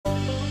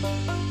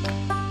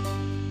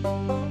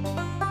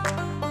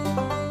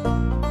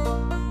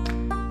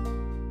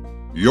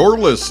You're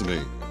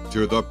listening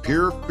to the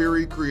Pure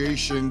Fury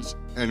Creations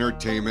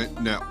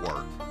Entertainment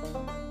Network.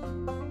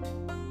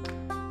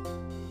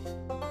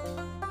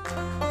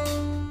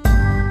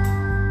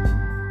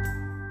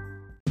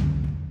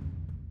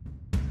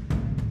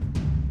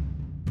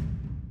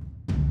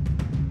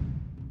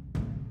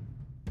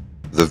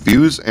 The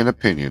views and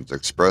opinions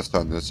expressed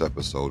on this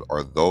episode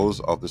are those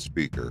of the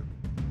speaker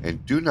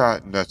and do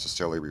not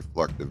necessarily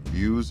reflect the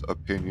views,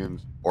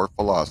 opinions, or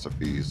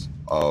philosophies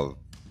of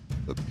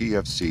the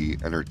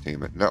PFC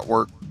Entertainment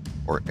Network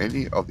or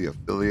any of the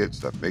affiliates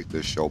that make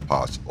this show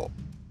possible.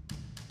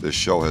 This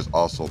show has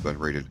also been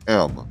rated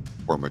M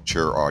for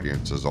mature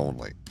audiences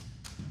only.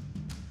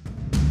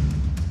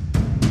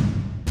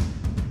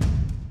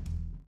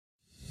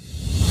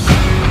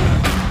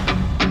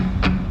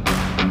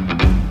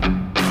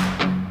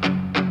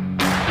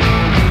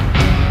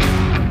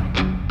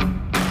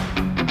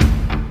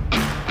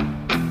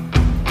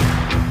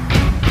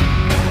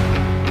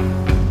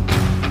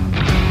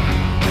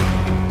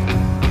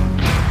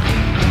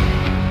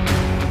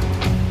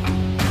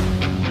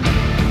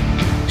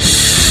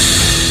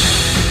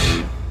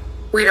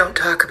 We don't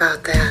talk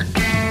about that.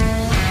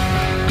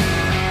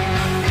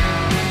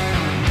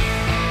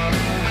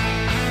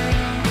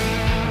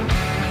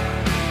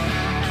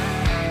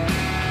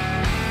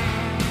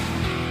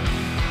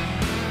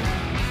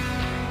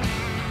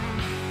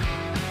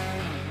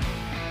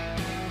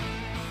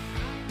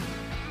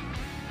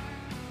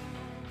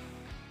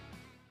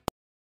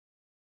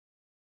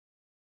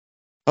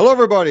 Hello,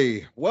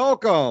 everybody.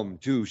 Welcome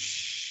to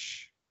Shh.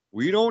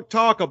 We don't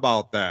talk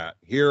about that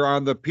here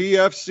on the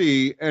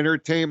PFC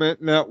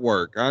Entertainment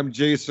Network. I'm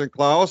Jason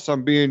Klaus.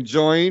 I'm being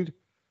joined,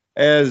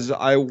 as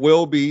I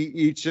will be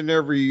each and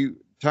every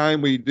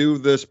time we do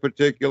this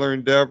particular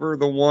endeavor,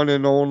 the one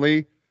and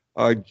only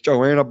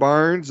Joanna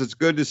Barnes. It's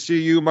good to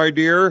see you, my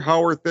dear.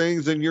 How are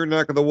things in your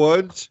neck of the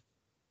woods?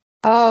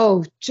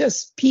 Oh,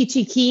 just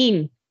peachy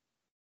keen.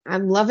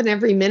 I'm loving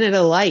every minute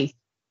of life.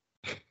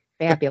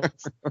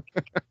 Fabulous.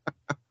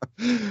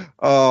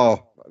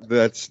 Oh,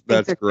 that's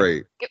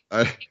great.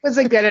 It was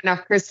a good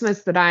enough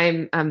Christmas that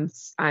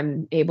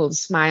I'm able to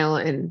smile,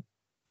 and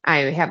I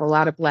have a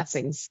lot of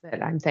blessings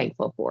that I'm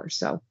thankful for.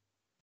 So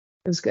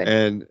it was good.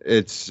 And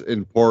it's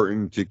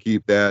important to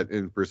keep that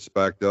in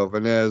perspective.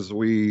 And as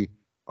we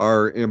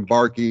are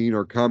embarking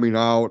or coming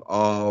out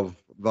of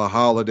the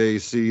holiday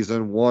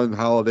season, one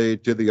holiday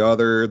to the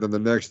other, then the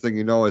next thing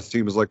you know, it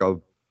seems like a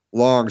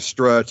long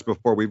stretch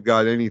before we've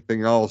got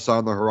anything else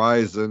on the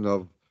horizon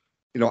of,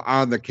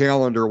 on the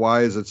calendar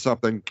wise, it's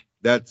something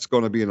that's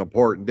going to be an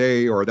important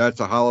day, or that's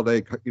a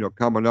holiday,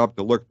 coming up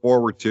to look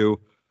forward to.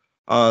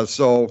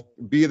 So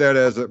be that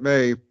as it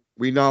may,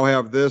 we now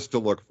have this to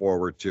look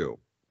forward to.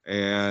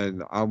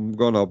 And I'm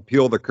going to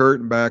peel the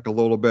curtain back a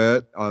little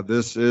bit.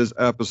 This is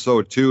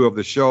episode 2 of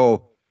the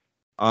show.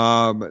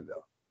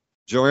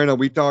 Joanna,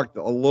 we talked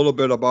a little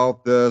bit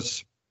about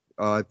this,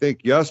 I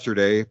think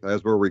yesterday,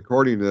 as we're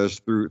recording this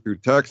through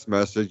text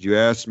message. You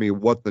asked me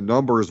what the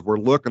numbers were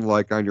looking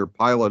like on your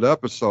pilot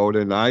episode.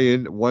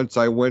 And once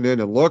I went in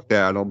and looked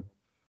at them,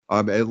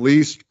 at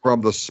least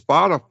from the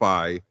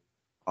Spotify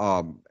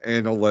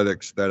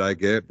analytics that I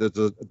get,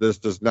 this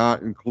does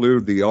not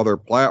include the other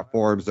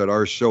platforms that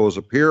our shows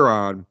appear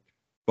on,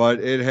 but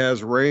it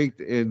has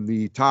ranked in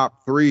the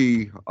top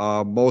 3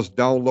 most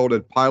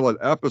downloaded pilot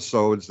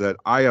episodes that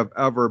I have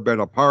ever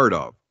been a part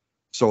of.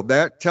 So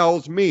that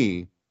tells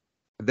me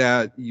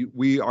that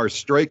we are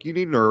striking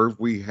a nerve.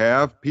 We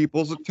have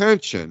people's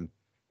attention.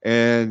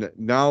 And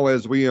now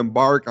as we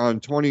embark on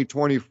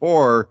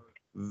 2024,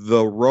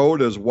 the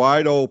road is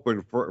wide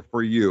open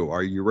for you.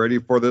 Are you ready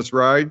for this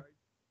ride?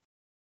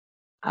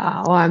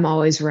 Oh, I'm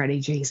always ready,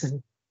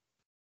 Jason.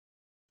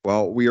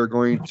 Well, we are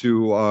going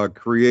to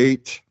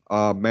create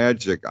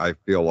magic, I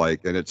feel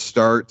like, and it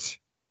starts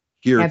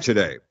here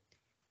today.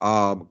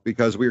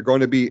 Because we're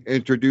going to be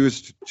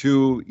introduced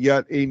to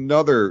yet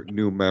another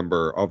new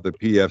member of the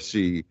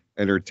PFC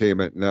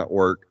Entertainment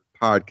Network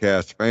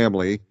podcast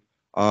family.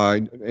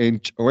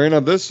 And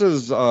Joanna, this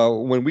is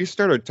when we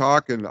started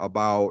talking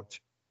about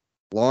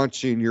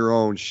launching your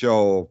own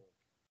show,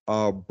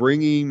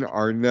 bringing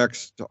our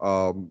next,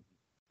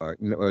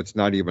 it's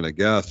not even a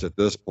guest at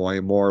this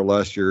point, more or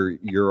less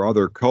your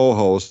other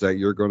co-host that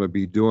you're going to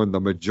be doing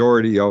the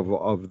majority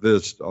of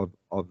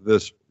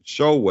this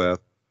show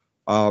with.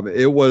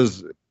 It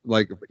was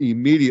like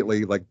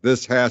immediately like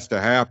this has to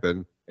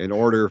happen in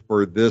order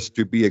for this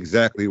to be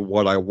exactly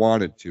what I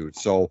wanted to.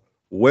 So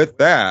with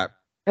that,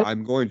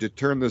 I'm going to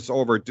turn this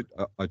over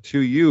to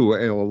you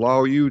and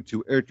allow you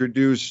to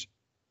introduce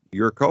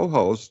your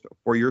co-host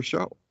for your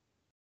show.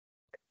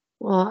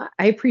 Well,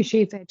 I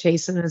appreciate that,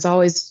 Jason. As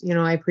always,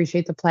 I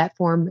appreciate the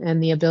platform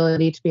and the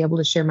ability to be able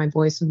to share my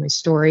voice and my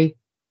story.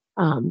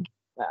 For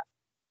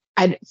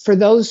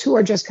those who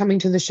are just coming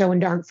to the show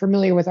and aren't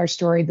familiar with our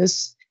story,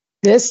 this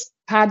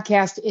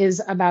podcast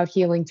is about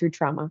healing through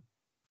trauma.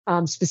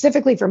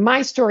 Specifically for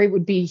my story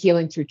would be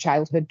healing through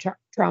childhood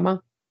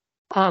trauma.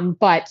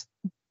 But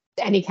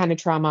any kind of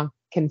trauma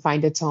can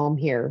find its home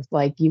here.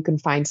 Like you can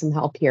find some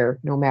help here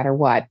no matter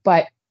what.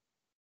 But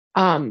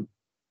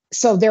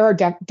So there are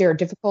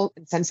difficult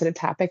and sensitive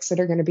topics that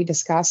are going to be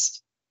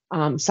discussed.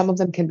 Some of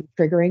them can be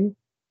triggering.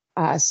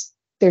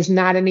 There's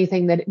not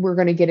anything that we're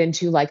going to get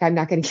into. Like,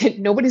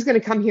 nobody's going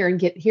to come here and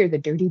hear the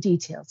dirty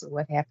details of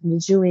what happened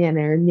to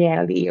Joanna or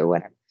Natalie or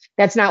whatever.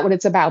 That's not what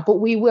it's about. But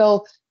we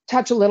will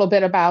touch a little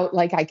bit about,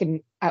 like,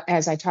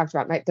 as I talked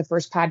about the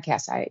first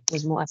podcast, I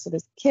was molested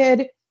as a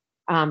kid.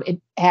 And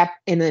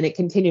then it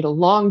continued a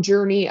long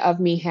journey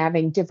of me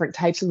having different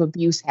types of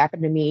abuse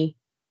happen to me,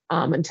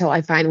 until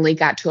I finally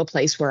got to a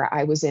place where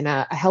I was in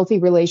a healthy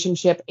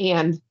relationship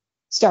and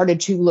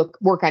started to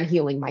work on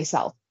healing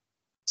myself.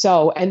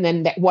 So, and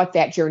then what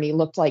that journey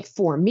looked like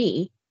for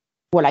me,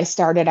 what I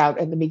started out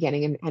at the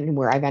beginning and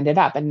where I've ended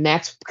up. And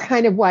that's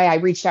kind of why I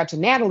reached out to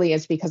Natalie,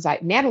 is because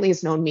Natalie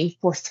has known me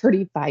for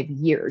 35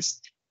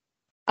 years.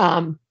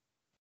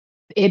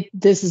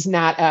 This is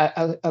not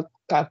a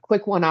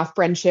quick one-off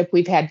friendship.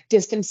 We've had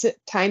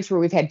times where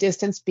we've had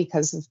distance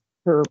because of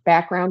her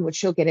background, which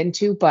she'll get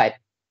into, but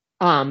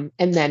and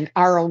then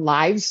our own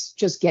lives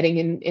just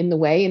getting in the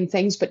way and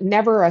things, but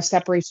never a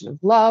separation of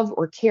love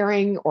or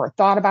caring or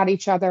thought about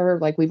each other.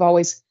 Like, we've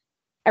always,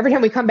 every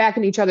time we come back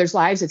in each other's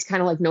lives, it's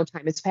kind of like no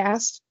time has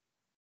passed.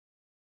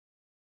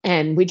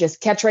 And we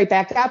just catch right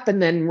back up, and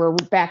then we're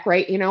back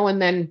right,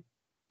 and then,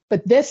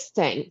 but this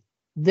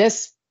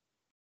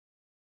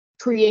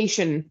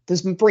creation,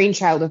 this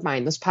brainchild of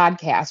mine, this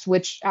podcast,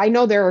 which I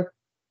know there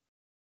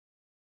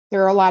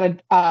are a lot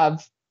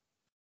of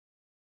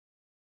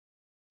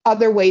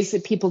other ways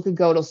that people could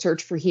go to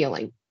search for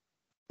healing.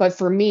 But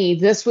for me,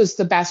 this was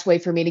the best way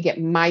for me to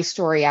get my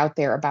story out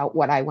there about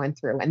what I went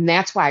through. And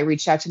that's why I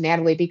reached out to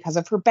Natalie, because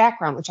of her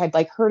background, which I'd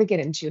like her to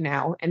get into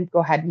now and go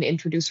ahead and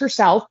introduce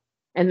herself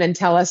and then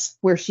tell us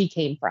where she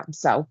came from.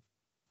 So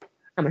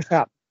I'm going to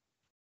shut up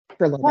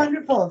for a little bit.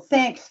 Wonderful.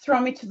 Thanks. Throw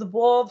me to the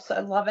wolves.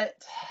 I love it.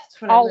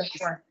 That's what I live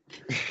for.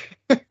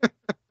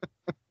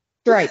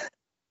 Right.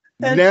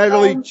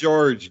 Natalie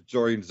George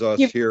joins us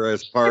here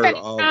as part of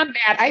combat.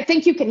 I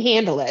think you can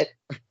handle it.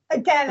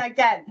 Again,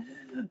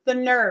 the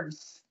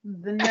nerves.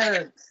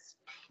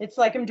 It's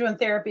like I'm doing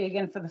therapy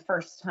again for the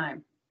first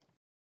time.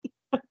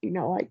 I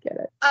get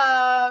it.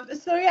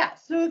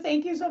 So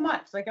thank you so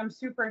much. Like, I'm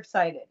super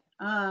excited.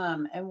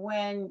 And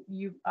when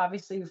you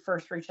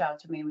first reached out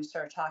to me and we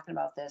started talking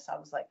about this, I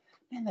was like,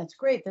 man, that's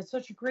great. That's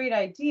such a great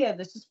idea.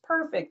 This is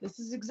perfect. This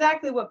is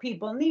exactly what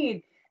people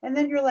need. And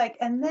then you're like,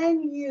 and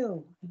then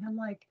you. And I'm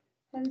like,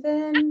 and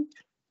then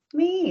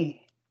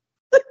me.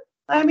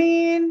 I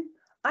mean,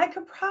 I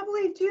could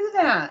probably do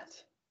that.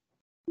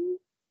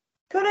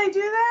 Could I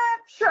do that?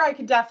 Sure, I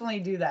could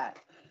definitely do that.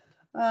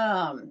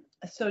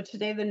 So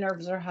today the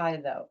nerves are high,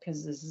 though,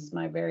 because this is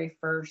my very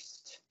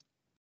first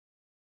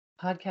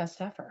podcast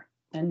ever.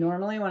 And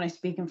normally when I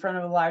speak in front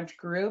of a large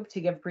group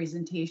to give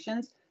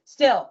presentations,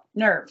 still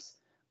nerves.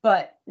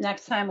 But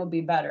next time will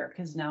be better,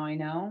 because now I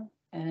know.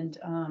 And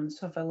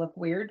so if I look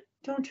weird,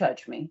 don't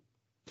judge me.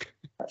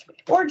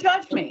 Or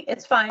judge me.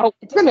 It's fine. Oh,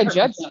 we're going to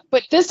judge you.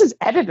 But this is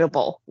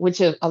editable,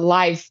 which a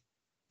live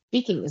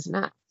speaking is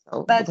not.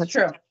 So that's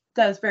true.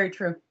 That's very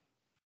true.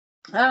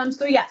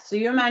 So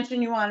you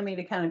mentioned you wanted me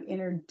to kind of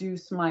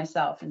introduce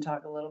myself and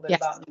talk a little bit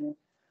about me.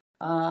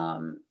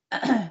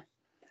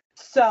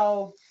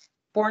 So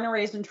born and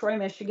raised in Troy,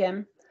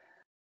 Michigan.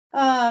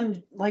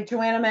 Like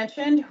Joanna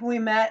mentioned, we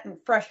met in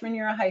freshman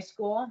year of high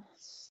school.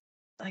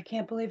 I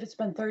can't believe it's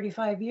been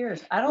 35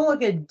 years. I don't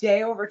look a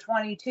day over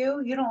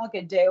 22. You don't look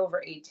a day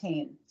over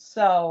 18.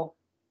 So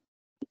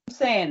I'm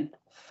saying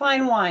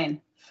fine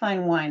wine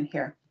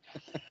here.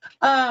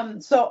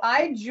 So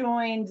I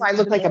joined. I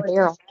look like a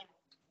barrel.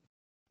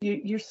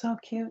 You're so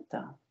cute,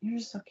 though. You're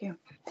just so cute.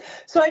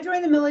 So I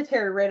joined the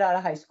military right out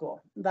of high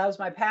school. That was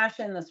my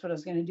passion. That's what I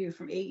was going to do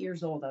from 8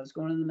 years old. I was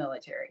going in the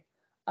military.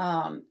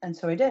 And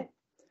so I did.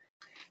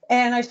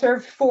 And I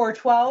served for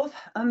 12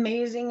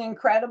 amazing,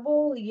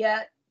 incredible,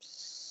 yet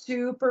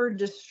super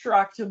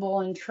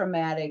destructible and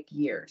traumatic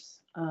years.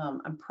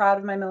 I'm proud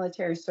of my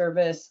military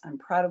service. I'm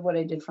proud of what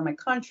I did for my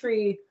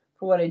country,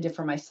 for what I did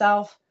for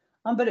myself.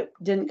 But it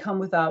didn't come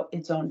without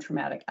its own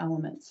traumatic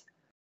elements.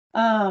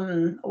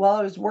 While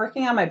I was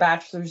working on my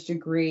bachelor's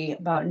degree,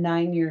 about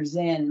 9 years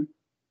in,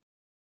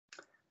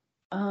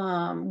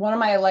 one of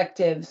my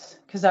electives,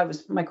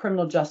 because my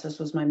criminal justice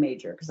was my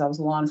major, because I was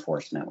law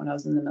enforcement when I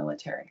was in the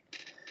military.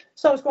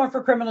 So I was going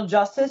for criminal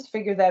justice,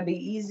 figured that'd be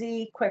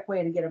easy, quick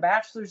way to get a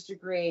bachelor's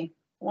degree.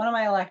 One of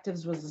my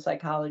electives was a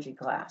psychology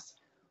class.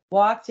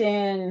 Walked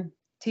in,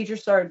 teacher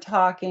started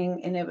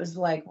talking, and it was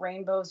like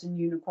rainbows and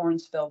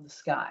unicorns filled the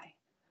sky.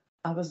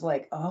 I was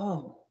like,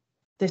 oh,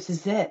 this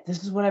is it.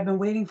 This is what I've been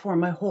waiting for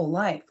my whole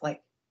life.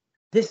 Like,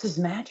 this is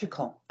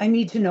magical. I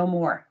need to know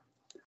more.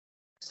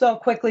 So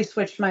quickly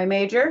switched my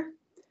major,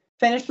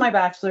 finished my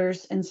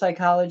bachelor's in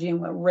psychology,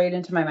 and went right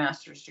into my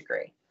master's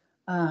degree.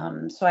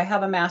 So I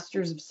have a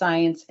master's of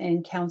science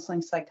in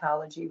counseling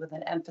psychology with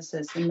an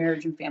emphasis in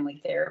marriage and family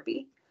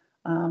therapy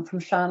from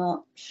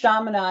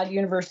Chaminade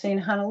University in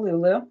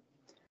Honolulu.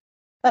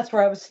 That's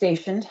where I was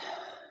stationed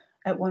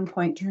at one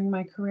point during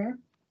my career.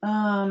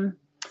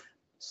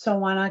 So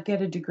why not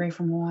get a degree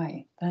from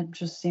Hawaii? That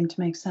just seemed to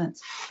make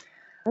sense.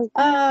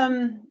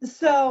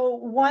 So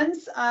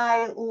once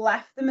I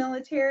left the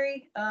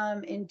military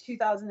in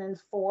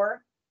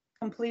 2004,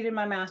 completed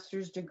my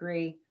master's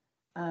degree,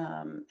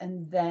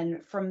 and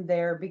then from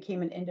there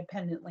became an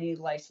independently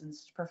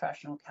licensed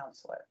professional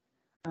counselor.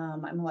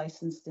 I'm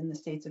licensed in the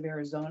states of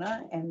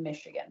Arizona and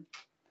Michigan.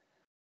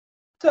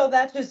 So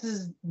that just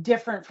is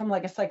different from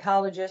like a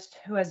psychologist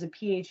who has a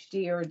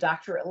PhD or a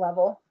doctorate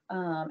level,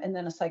 and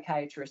then a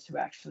psychiatrist who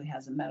actually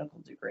has a medical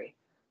degree.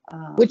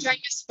 Which I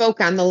just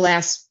spoke on the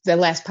last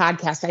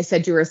podcast. I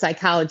said you were a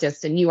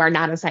psychologist and you are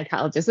not a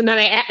psychologist. And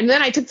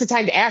then I took the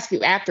time to ask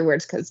you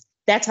afterwards, because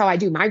that's how I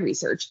do my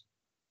research.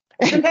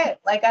 Okay,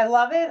 like I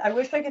love it. I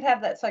wish I could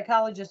have that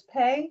psychologist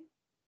pay.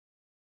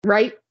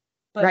 Right.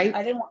 But right.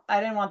 I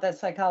didn't want that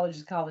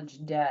psychologist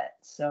college debt,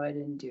 so I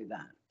didn't do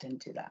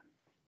that.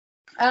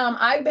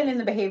 I've been in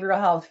the behavioral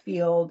health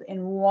field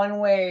in one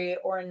way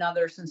or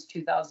another since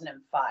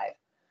 2005.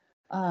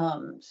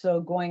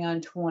 So going on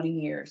 20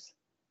 years.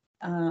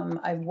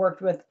 I've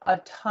worked with a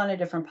ton of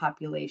different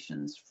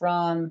populations,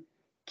 from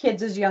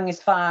kids as young as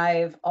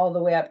 5 all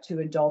the way up to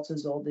adults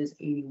as old as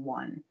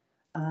 81.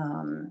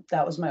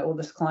 That was my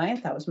oldest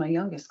client. That was my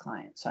youngest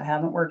client. So I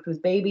haven't worked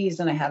with babies,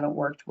 and I haven't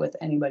worked with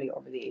anybody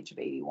over the age of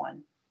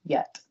 81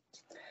 yet.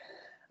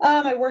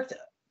 I worked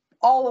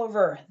all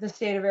over the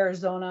state of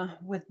Arizona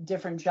with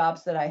different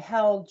jobs that I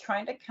held,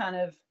 trying to kind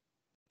of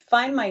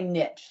find my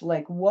niche,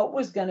 like what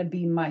was going to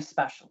be my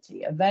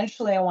specialty.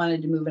 Eventually, I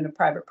wanted to move into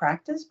private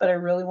practice, but I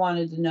really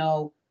wanted to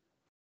know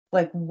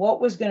like what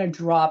was going to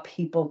draw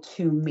people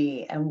to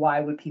me and why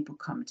would people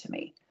come to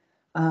me.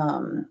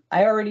 I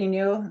already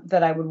knew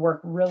that I would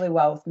work really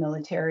well with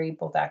military,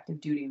 both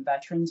active duty and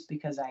veterans,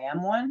 because I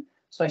am one.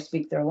 So I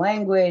speak their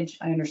language.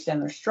 I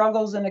understand their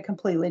struggles in a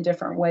completely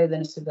different way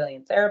than a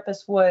civilian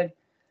therapist would.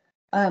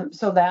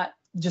 So that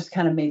just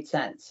kind of made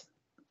sense.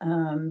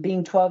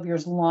 Being 12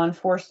 years law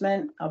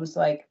enforcement, I was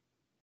like,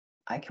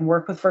 I can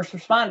work with first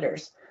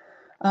responders,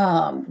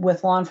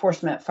 with law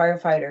enforcement,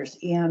 firefighters,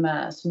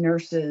 EMS,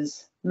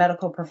 nurses,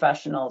 medical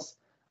professionals.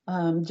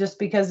 Just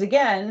because,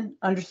 again,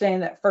 understanding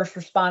that first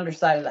responder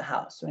side of the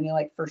house, when you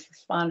like first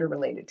responder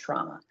related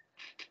trauma.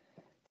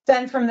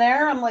 Then from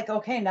there, I'm like,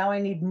 okay, now I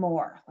need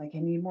more. Like I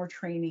need more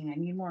training. I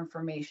need more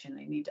information.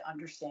 I need to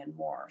understand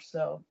more.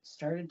 So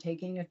started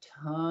taking a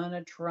ton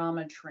of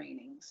trauma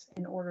trainings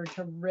in order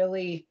to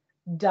really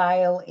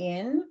dial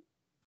in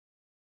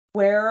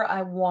where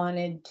I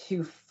wanted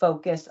to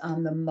focus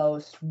on the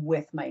most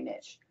with my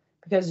niche.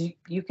 Because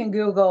you can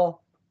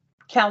Google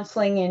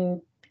counseling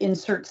in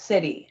insert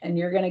city and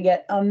you're going to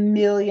get a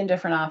million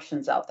different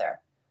options out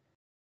there.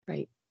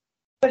 Right.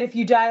 But if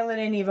you dial it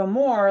in even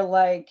more,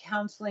 like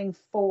counseling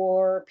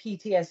for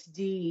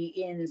PTSD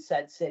in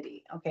said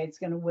city, okay, it's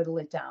going to whittle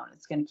it down.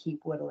 It's going to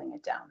keep whittling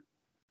it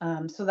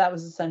down. So that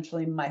was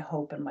essentially my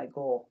hope and my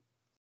goal.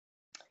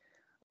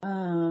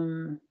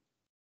 Trying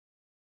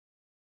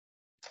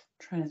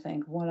to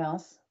think, what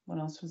else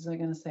was I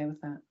going to say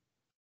with that?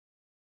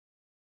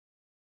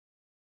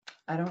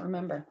 I don't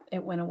remember.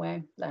 It went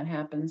away. That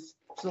happens.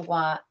 There's a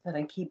lot that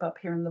I keep up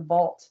here in the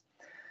vault.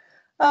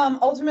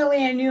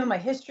 Ultimately, I knew my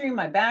history,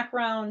 my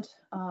background,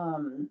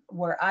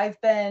 where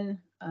I've been.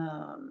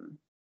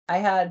 I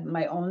had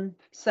my own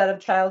set of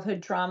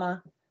childhood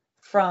trauma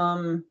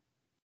from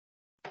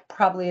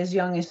probably as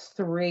young as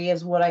 3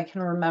 is what I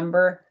can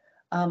remember,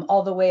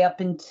 all the way up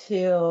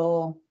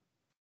until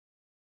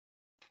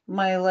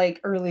my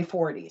like early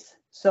 40s.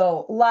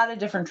 So a lot of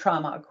different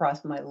trauma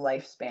across my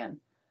lifespan.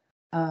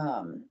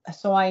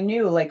 So I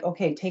knew like,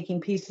 okay,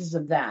 taking pieces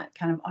of that,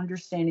 kind of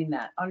understanding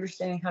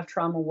how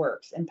trauma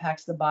works,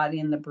 impacts the body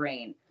and the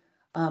brain,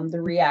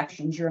 the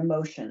reactions, your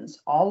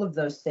emotions, all of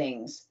those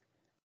things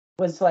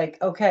was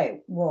like, okay,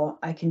 well,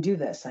 I can do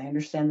this. I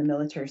understand the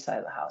military side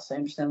of the house. I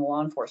understand the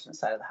law enforcement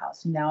side of the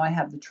house. Now I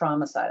have the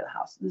trauma side of the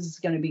house. This is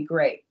going to be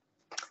great.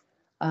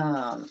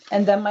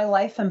 And then my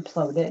life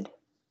imploded.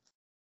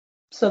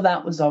 So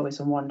that was always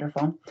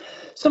wonderful.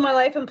 So my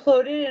life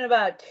imploded in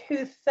about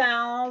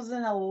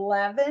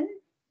 2011.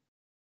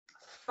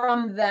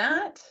 From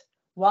that,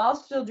 while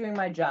still doing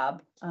my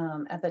job,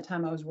 at that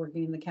time I was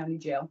working in the county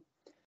jail.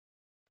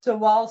 So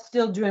while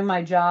still doing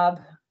my job,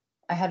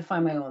 I had to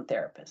find my own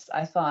therapist.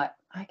 I thought,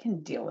 I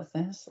can deal with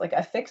this. Like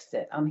I fixed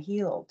it. I'm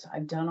healed.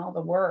 I've done all the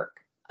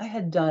work. I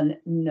had done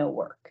no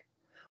work.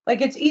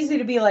 Like it's easy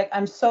to be like,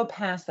 I'm so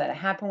past that. It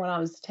happened when I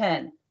was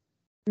 10.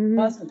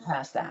 Wasn't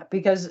past that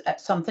because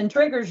something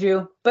triggers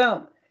you,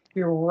 boom,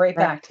 you're right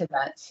back to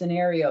that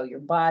scenario, your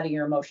body,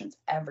 your emotions,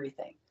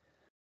 everything.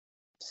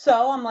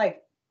 So I'm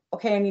like,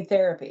 okay, I need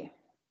therapy.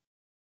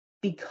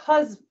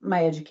 Because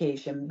my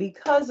education,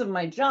 because of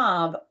my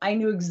job, I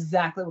knew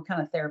exactly what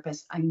kind of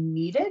therapist I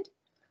needed,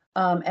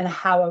 and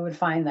how I would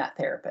find that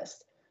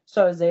therapist.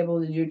 So I was able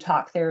to do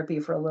talk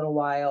therapy for a little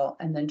while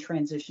and then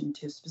transition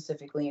to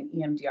specifically an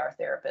EMDR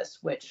therapist,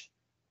 which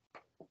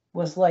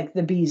was like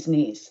the bee's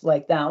knees.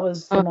 Like that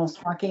was the most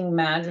fucking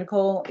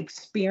magical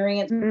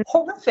experience.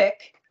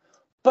 Horrific,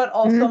 but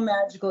also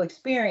magical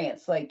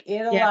experience. Like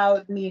it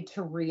allowed me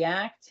to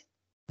react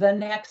the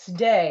next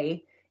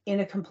day in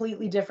a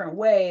completely different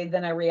way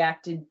than I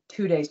reacted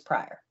 2 days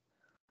prior,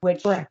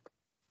 which Correct.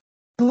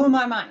 blew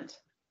my mind.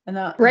 And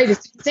Right.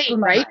 It's blew insane,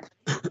 my right?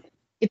 mind.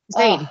 It's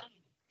insane.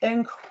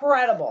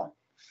 Incredible.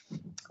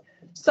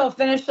 So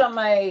finished on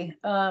my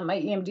my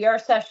EMDR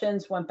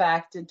sessions, went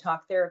back, did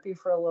talk therapy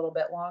for a little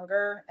bit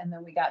longer, and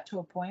then we got to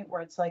a point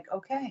where it's like,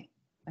 okay,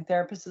 my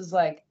therapist is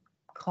like,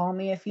 call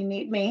me if you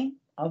need me,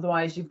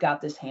 otherwise you've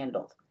got this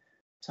handled.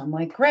 So I'm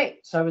like,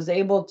 great. So I was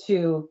able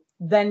to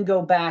then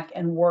go back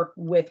and work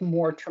with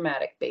more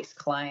traumatic based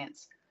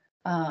clients,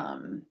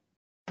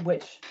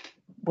 which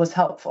was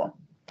helpful.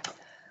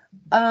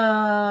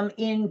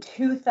 In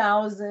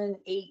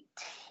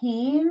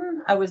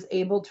 2018, I was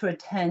able to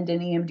attend an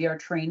EMDR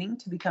training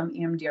to become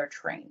EMDR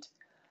trained,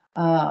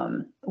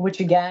 which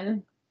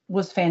again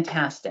was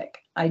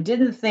fantastic. I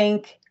didn't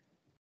think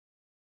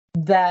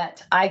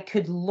that I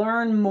could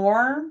learn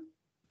more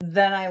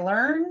than I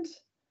learned,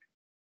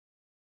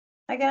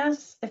 I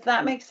guess, if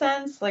that makes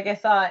sense. Like I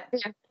thought,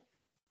 Yeah.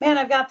 man,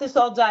 I've got this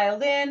all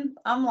dialed in.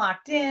 I'm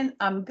locked in.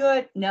 I'm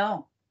good.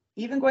 No,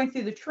 even going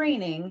through the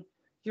training,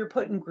 you're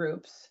put in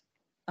groups.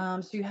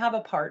 So you have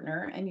a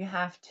partner and you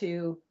have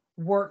to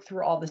work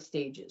through all the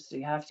stages. So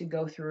you have to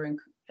go through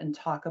and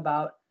talk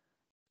about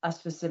a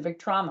specific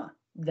trauma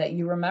that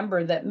you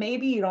remember that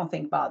maybe you don't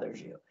think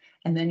bothers you.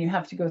 And then you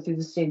have to go through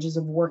the stages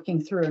of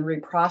working through and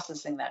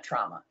reprocessing that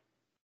trauma.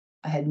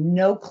 I had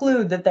no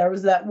clue that there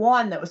was that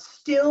one that was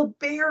still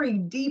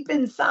buried deep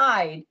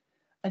inside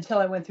until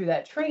I went through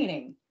that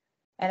training.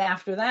 And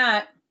after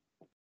that,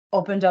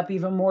 opened up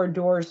even more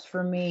doors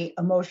for me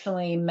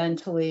emotionally,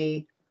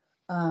 mentally,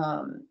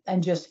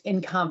 and just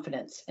in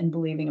confidence and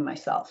believing in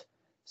myself.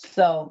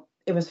 So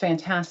it was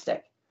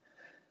fantastic.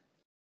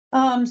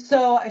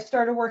 So I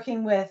started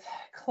working with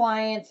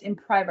clients in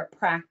private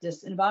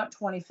practice in about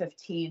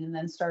 2015, and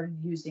then started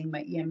using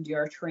my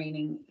EMDR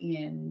training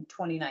in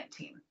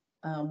 2019,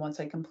 once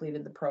I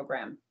completed the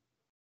program.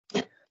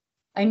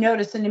 I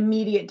noticed an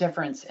immediate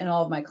difference in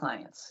all of my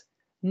clients.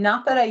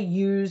 Not that I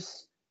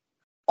use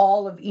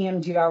all of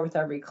EMDR with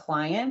every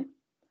client,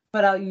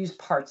 but I'll use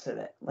parts of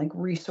it, like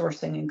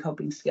resourcing and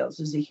coping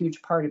skills is a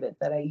huge part of it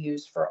that I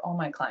use for all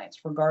my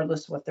clients,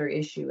 regardless of what their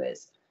issue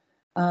is,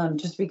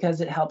 just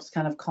because it helps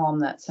kind of calm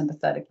that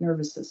sympathetic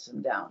nervous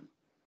system down.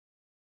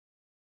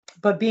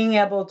 But being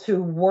able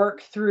to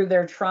work through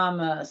their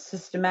trauma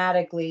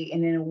systematically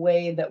and in a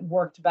way that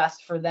worked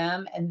best for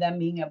them, and then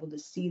being able to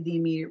see the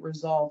immediate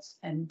results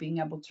and being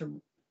able to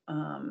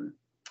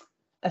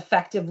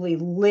effectively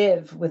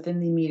live within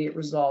the immediate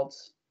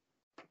results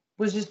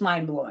was just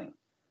mind blowing.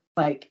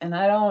 Like, and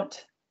I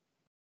don't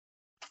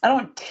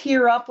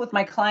tear up with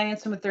my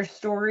clients and with their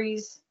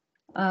stories.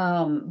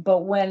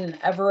 But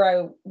whenever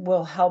I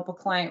will help a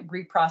client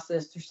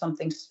reprocess through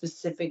something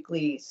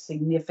specifically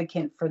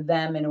significant for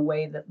them in a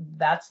way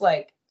that's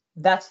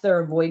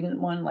their avoidant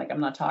one. Like, I'm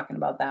not talking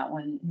about that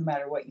one, no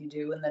matter what you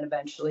do. And then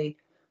eventually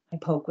I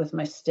poke with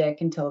my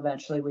stick until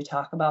eventually we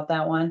talk about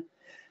that one.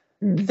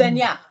 Mm-hmm. Then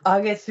yeah,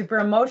 I'll get super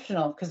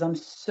emotional because I'm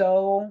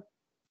so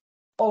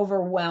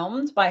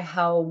overwhelmed by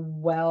how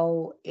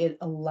well it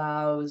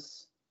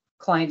allows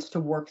clients to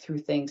work through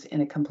things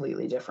in a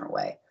completely different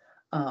way.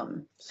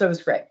 So it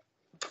was great.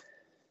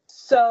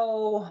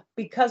 So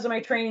because of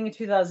my training in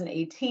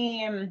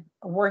 2018,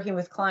 working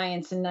with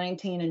clients in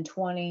 19 and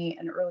 20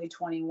 and early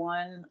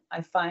 21,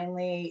 I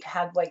finally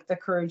had like the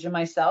courage in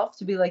myself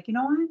to be like, you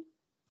know what?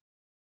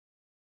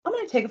 I'm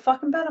going to take a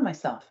fucking bet on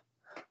myself.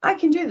 I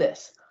can do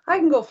this. I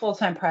can go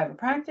full-time private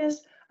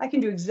practice. I can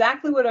do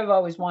exactly what I've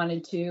always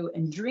wanted to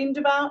and dreamed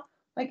about.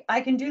 Like, I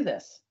can do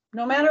this.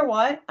 No matter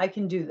what, I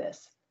can do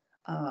this.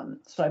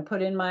 So I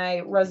put in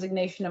my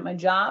resignation at my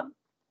job,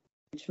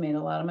 which made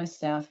a lot of my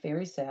staff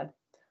very sad,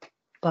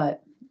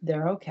 but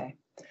they're okay.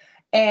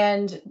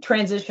 And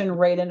transitioned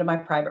right into my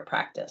private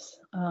practice,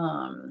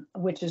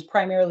 which is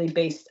primarily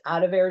based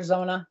out of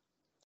Arizona.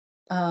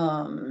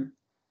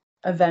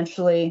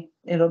 Eventually,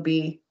 it'll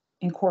be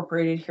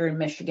incorporated here in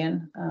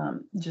Michigan.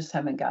 Just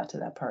haven't got to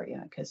that part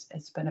yet because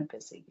it's been a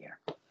busy year.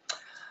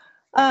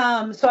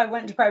 So I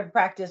went into private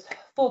practice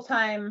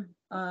full-time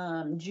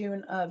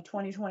June of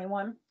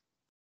 2021.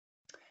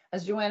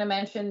 As Joanna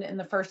mentioned in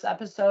the first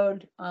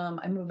episode,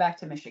 I moved back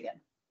to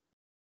Michigan.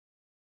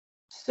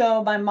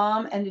 So my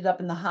mom ended up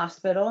in the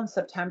hospital in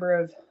September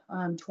of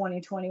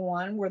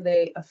 2021, where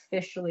they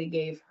officially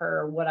gave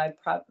her what I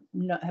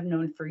have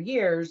known for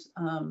years,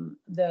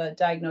 the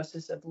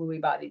diagnosis of Lewy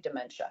body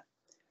dementia.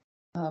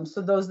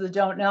 So those that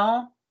don't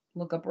know,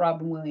 look up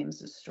Robin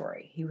Williams'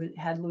 story. He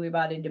had Lewy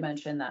body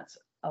dementia, and that's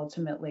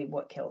ultimately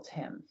what killed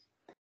him.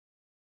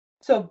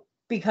 So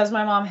because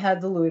my mom had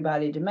the Lewy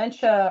body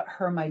dementia,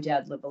 her and my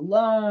dad live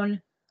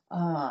alone.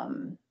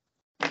 The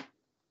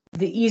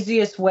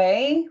easiest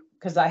way,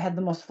 because I had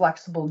the most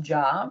flexible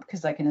job,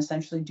 because I can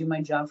essentially do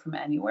my job from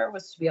anywhere,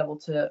 was to be able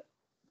to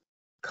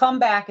come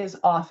back as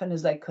often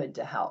as I could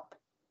to help.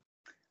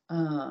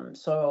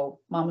 So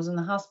mom was in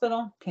the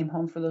hospital, came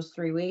home for those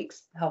 3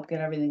 weeks, helped get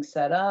everything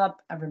set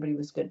up. Everybody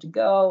was good to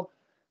go.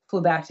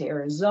 Flew back to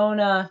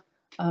Arizona.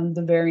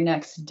 The very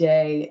next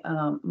day,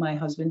 my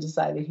husband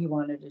decided he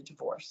wanted a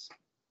divorce.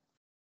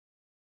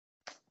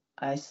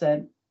 I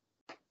said,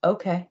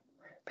 okay,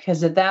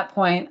 because at that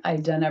point,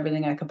 I'd done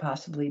everything I could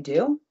possibly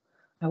do.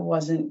 I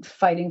wasn't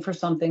fighting for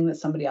something that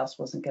somebody else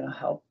wasn't going to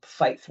help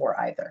fight for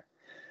either.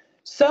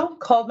 So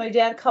called my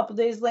dad a couple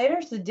days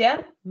later, said,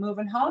 Dad,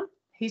 moving home?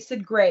 He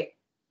said, great.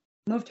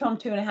 Moved home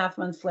 2.5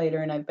 months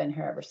later, and I've been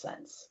here ever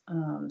since.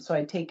 So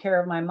I take care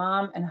of my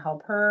mom and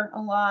help her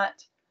a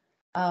lot,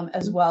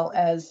 as well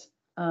as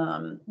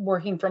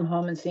working from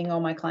home and seeing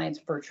all my clients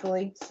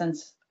virtually,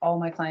 since all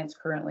my clients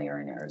currently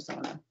are in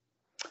Arizona.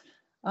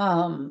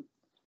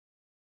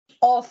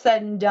 All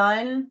said and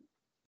done,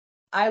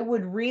 I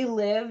would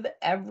relive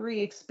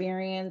every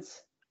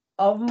experience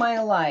of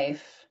my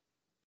life,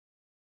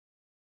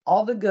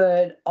 all the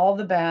good, all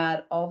the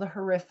bad, all the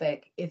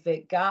horrific, if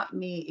it got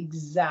me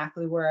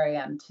exactly where I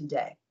am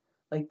today.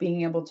 Like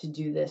being able to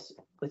do this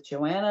with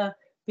Joanna,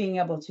 being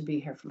able to be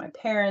here for my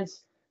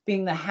parents,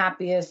 being the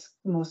happiest,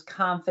 most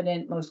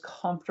confident, most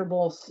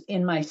comfortable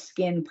in my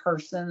skin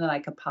person that I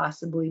could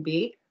possibly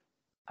be,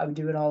 I would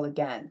do it all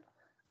again,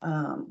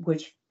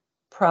 which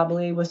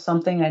probably was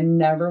something I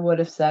never would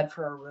have said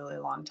for a really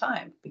long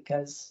time,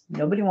 because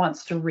nobody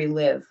wants to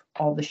relive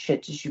all the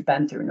shit that you've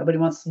been through. Nobody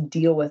wants to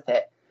deal with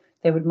it.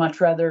 They would much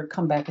rather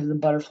come back as a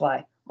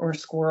butterfly or a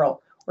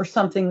squirrel or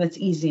something that's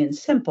easy and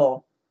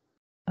simple.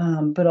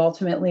 But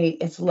ultimately,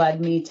 it's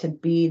led me to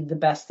be the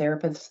best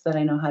therapist that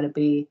I know how to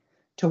be,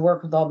 to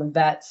work with all the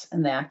vets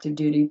and the active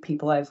duty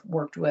people I've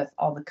worked with,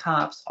 all the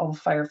cops, all the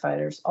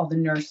firefighters, all the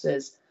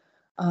nurses,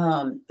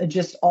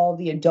 just all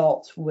the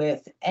adults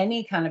with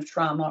any kind of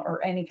trauma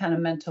or any kind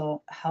of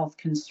mental health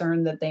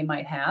concern that they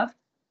might have,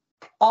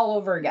 all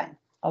over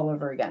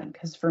again.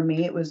 Because for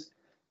me, it was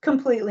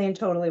completely and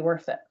totally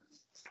worth it.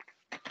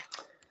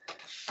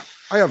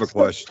 I have a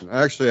question.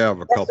 I actually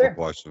have a couple of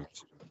questions.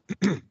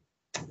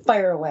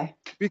 Fire away.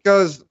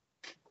 Because,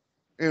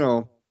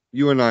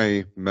 you and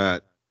I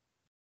met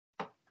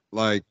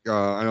like,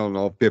 I don't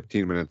know,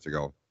 15 minutes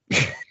ago,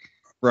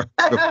 right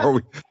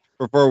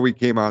before we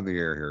came on the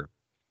air here.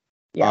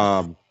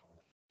 Yeah.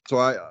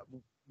 So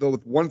the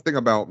one thing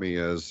about me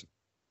is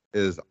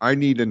I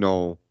need to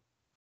know,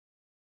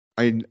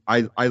 I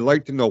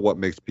like to know what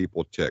makes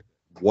people tick.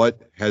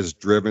 What has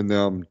driven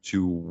them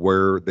to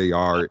where they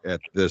are at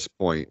this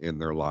point in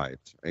their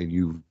lives? And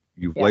you've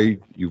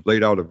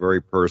laid out a very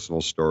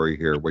personal story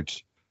here,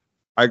 which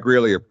I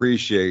greatly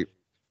appreciate.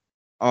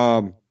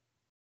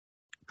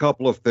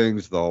 Couple of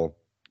things though.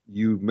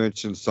 You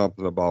mentioned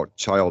something about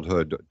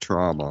childhood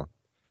trauma,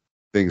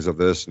 things of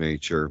this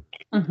nature,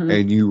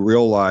 and you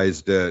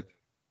realized that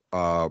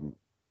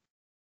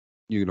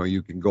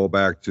you can go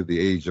back to the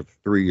age of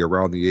 3,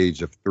 around the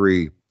age of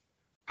 3.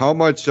 How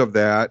much of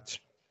that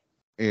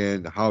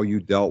and how you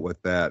dealt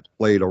with that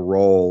played a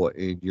role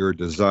in your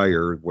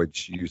desire,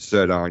 which you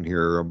said on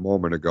here a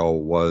moment ago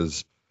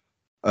was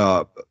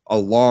a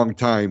long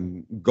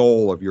time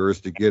goal of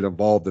yours to get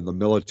involved in the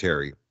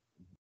military?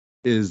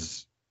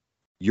 Is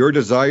your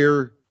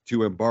desire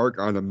to embark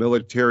on a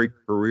military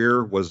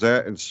career, was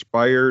that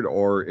inspired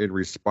or in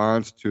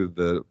response to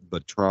the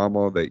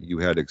trauma that you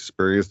had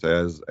experienced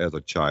as a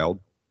child?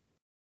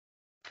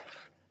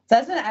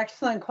 That's an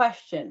excellent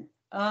question.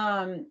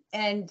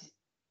 And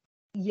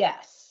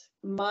yes,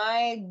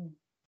 my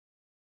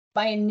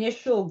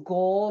initial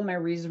goal, my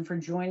reason for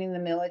joining the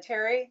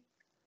military,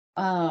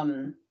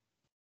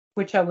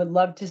 which I would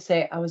love to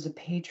say I was a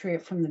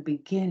patriot from the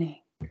beginning,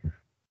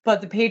 but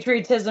the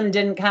patriotism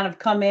didn't kind of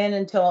come in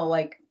until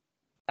like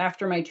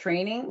after my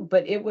training,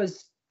 but it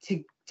was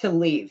to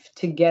leave,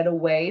 to get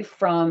away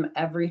from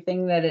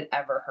everything that had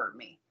ever hurt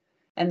me.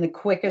 And the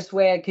quickest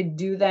way I could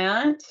do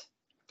that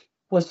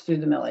was through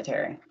the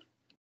military.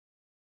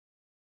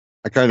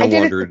 I kind of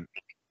wondered.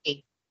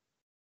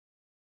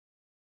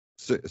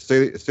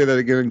 Say that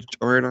again,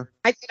 Joanna.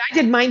 I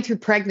did mine through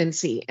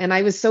pregnancy, and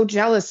I was so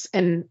jealous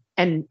and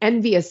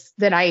envious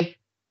that I,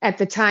 at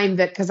the time,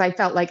 that because I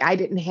felt like I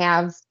didn't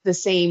have the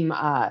same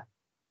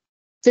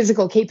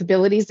physical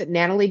capabilities that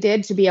Natalie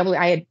did to be able to,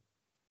 I had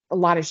a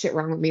lot of shit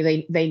wrong with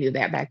me. They knew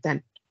that back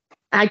then.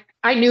 I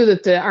knew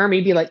that the Army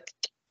would be like,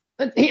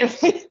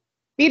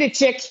 beat a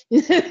chick.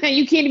 You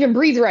can't even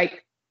breathe right.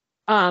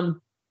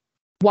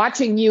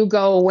 Watching you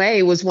go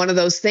away was one of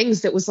those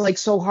things that was like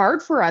so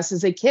hard for us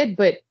as a kid,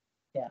 but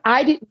yeah.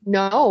 I didn't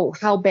know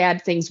how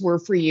bad things were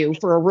for you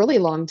for a really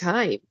long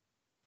time.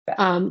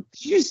 You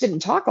just didn't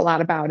talk a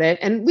lot about it.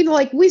 And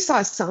we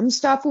saw some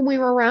stuff when we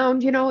were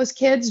around, as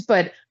kids,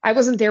 but I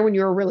wasn't there when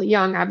you were really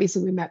young.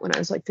 Obviously we met when I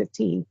was like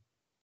 15.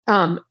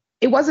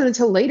 It wasn't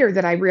until later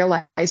that I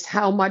realized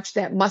how much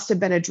that must have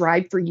been a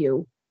drive for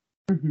you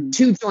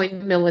to join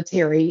the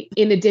military,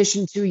 in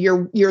addition to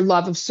your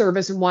love of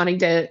service and wanting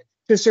to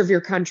serve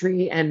your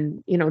country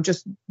and,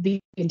 just the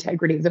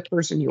integrity of the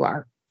person you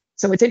are.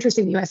 So it's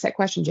interesting that you asked that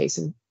question,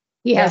 Jason.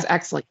 He has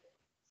excellent.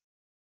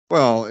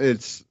 Well,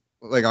 it's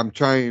like I'm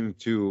trying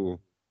to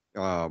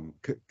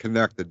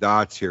connect the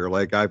dots here.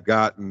 Like I've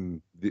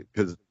gotten,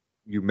 because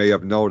you may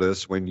have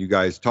noticed when you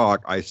guys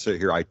talk, I sit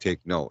here, I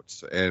take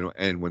notes,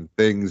 and when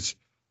things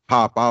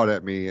pop out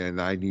at me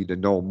and I need to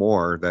know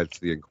more. That's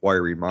the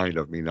inquiry mind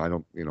of me. And I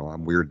don't,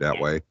 I'm weird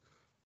that way.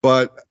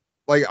 But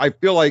like, I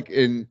feel like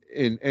in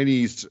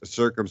any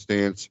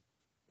circumstance,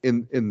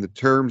 in the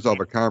terms of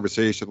a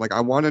conversation, like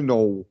I want to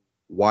know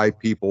why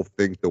people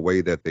think the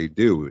way that they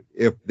do.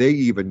 If they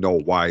even know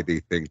why they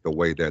think the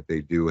way that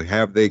they do,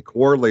 have they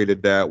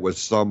correlated that with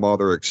some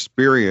other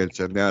experience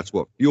and that's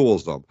what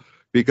fuels them?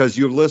 Because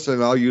you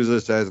listen, I'll use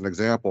this as an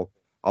example.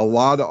 A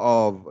lot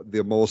of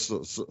the most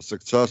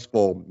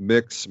successful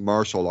mixed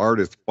martial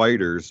artist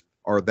fighters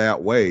are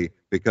that way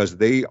because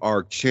they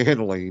are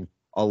channeling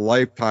a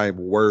lifetime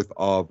worth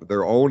of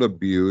their own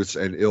abuse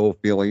and ill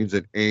feelings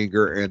and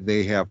anger, and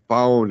they have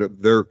found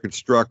their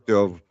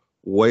constructive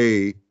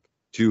way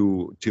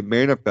to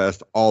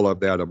manifest all of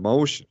that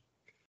emotion.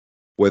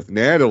 With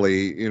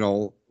Natalie,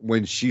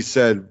 when she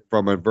said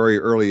from a very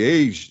early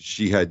age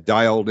she had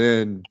dialed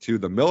in to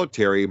the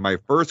military, my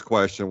first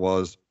question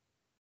was,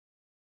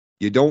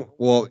 you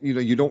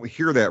don't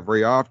hear that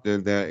very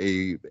often, that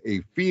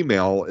a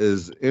female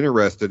is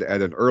interested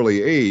at an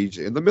early age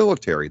in the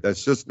military.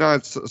 That's just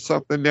not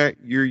something that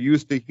you're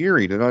used to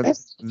hearing. And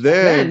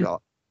then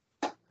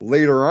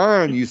later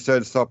on, you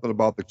said something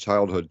about the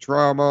childhood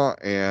trauma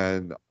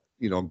and,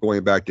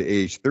 going back to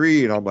age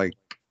 3. And I'm like,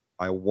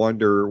 I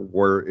wonder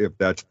if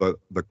that's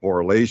the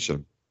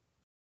correlation.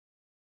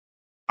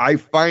 I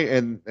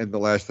find, and the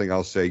last thing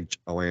I'll say,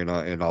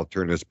 Joanna, and I'll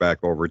turn this back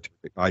over to,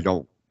 I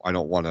don't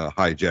want to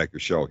hijack your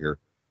show here.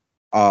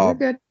 You're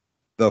good.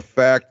 The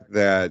fact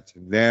that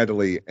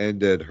Natalie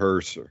ended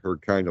her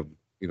kind of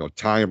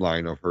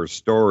timeline of her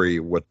story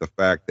with the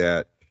fact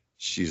that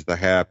she's the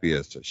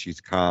happiest, she's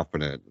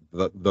confident.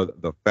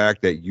 The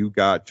fact that you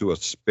got to a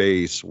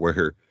space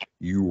where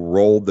you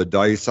rolled the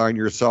dice on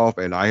yourself,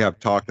 and I have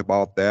talked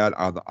about that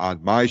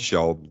on my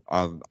show,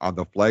 on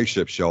the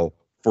flagship show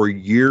for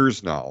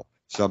years now.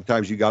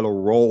 Sometimes you got to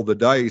roll the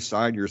dice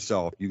on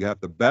yourself. You have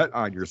to bet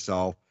on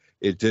yourself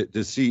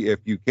to see if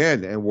you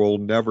can, and we'll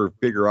never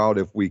figure out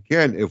if we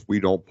can if we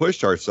don't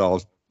push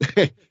ourselves.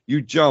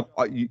 You jump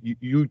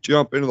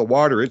into the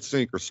water, it's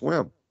sink or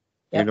swim.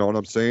 Yep. You know what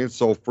I'm saying?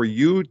 So for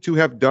you to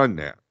have done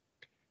that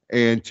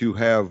and to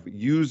have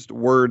used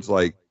words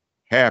like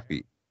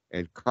happy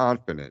and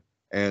confident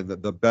and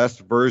the best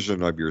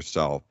version of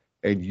yourself,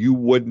 and you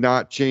would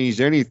not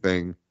change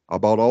anything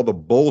about all the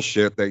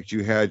bullshit that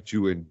you had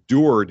to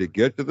endure to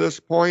get to this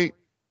point.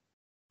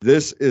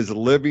 This is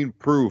living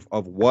proof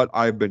of what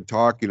I've been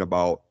talking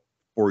about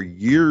for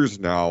years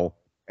now,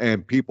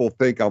 and people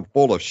think I'm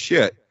full of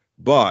shit,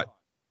 but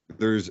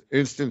there's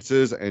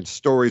instances and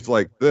stories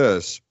like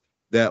this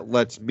that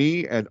lets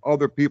me and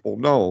other people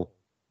know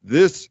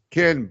this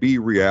can be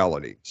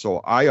reality. So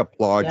I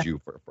applaud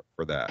you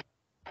for that.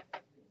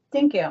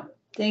 Thank you.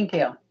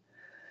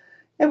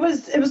 It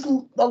was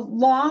a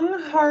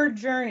long, hard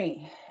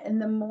journey, and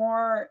the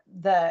more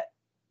that,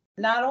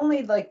 not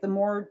only like the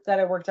more that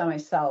I worked on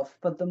myself,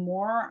 but the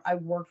more I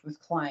worked with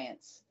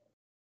clients,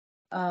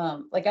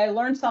 like I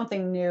learned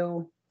something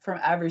new from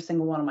every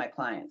single one of my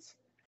clients.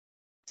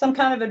 Some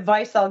kind of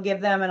advice I'll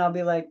give them and I'll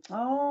be like,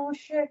 oh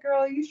shit,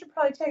 girl, you should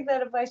probably take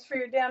that advice for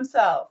your damn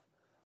self.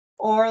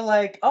 Or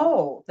like,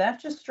 oh,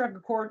 that just struck a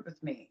chord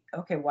with me.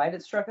 Okay, why did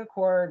it struck a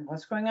chord?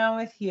 What's going on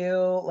with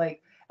you?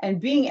 Like,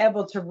 and being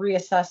able to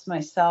reassess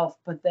myself,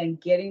 but then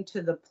getting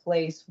to the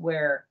place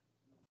where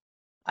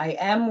I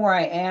am where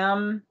I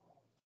am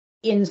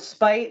in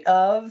spite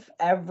of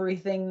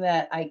everything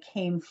that I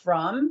came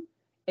from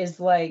is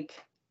like,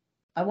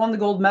 I won the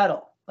gold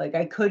medal. Like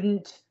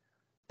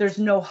there's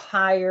no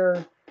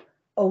higher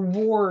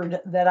award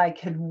that I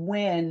could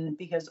win,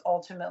 because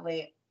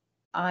ultimately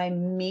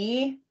I'm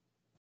me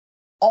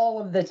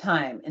all of the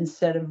time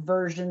instead of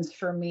versions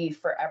for me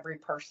for every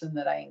person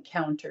that I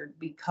encountered,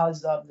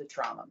 because of the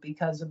trauma,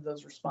 because of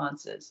those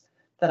responses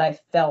that I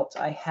felt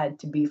I had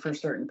to be for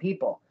certain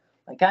people.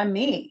 Like, I'm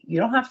me. You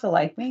don't have to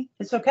like me.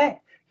 It's okay.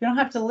 You don't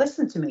have to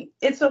listen to me.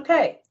 It's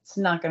okay. It's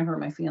not going to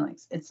hurt my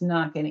feelings. It's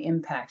not going to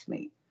impact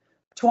me.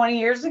 20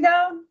 years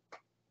ago,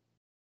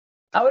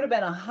 I would have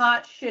been a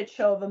hot shit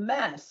show of a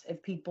mess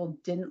if people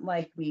didn't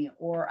like me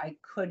or I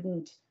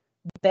couldn't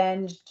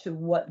bend to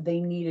what they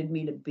needed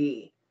me to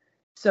be.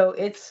 So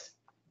it's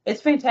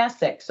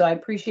fantastic. So I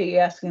appreciate you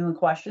asking the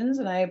questions,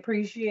 and I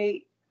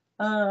appreciate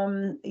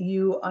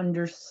you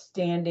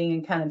understanding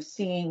and kind of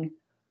seeing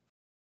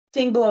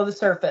below the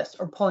surface,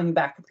 or pulling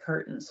back the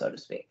curtain, so to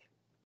speak.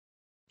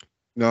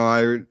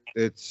 No,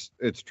 it's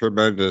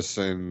tremendous,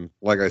 and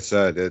like I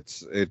said,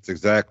 it's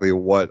exactly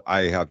what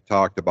I have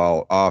talked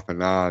about off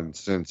and on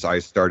since I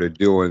started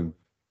doing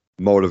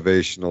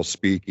motivational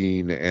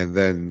speaking, and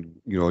then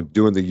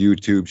doing the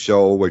YouTube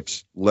show,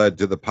 which led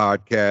to the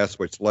podcast,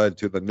 which led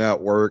to the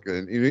network,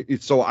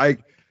 and so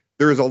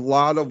there's a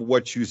lot of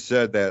what you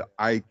said that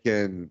I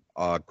can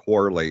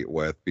correlate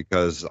with,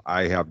 because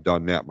I have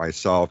done that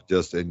myself,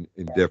 just in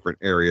different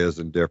areas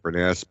and different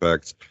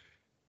aspects.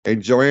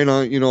 And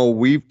Joanna,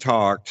 we've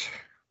talked,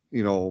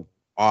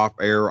 off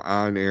air,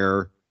 on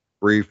air,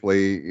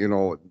 briefly,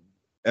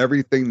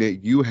 everything that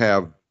you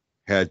have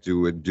had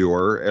to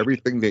endure,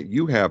 everything that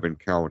you have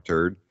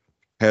encountered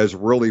has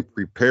really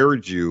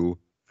prepared you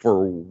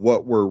for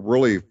what we're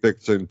really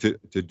fixing to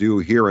do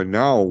here and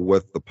now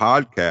with the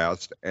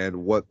podcast and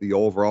what the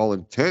overall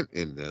intent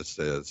in this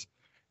is.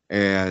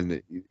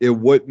 And it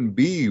wouldn't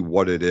be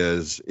what it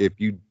is if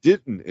you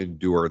didn't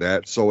endure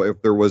that. So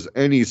if there was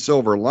any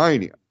silver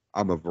lining,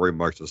 I'm a very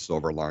much a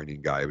silver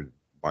lining guy,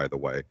 by the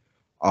way.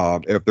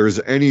 If there's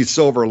any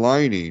silver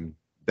lining,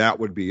 that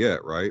would be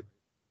it, right?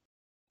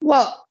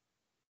 Well,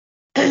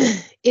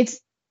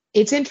 it's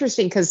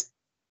interesting because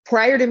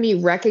prior to me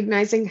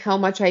recognizing how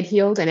much I'd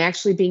healed and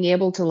actually being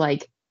able to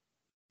like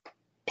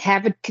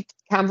have a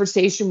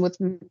conversation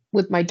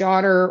with my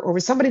daughter or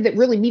with somebody that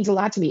really means a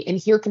lot to me and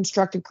hear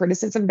constructive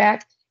criticism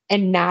back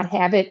and not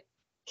have it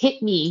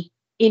hit me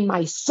in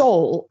my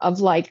soul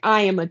of like,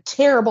 I am a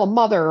terrible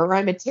mother or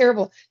I'm a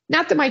terrible,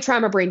 not that my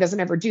trauma brain doesn't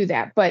ever do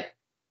that, but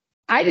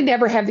I didn't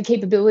ever have the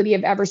capability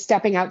of ever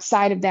stepping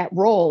outside of that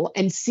role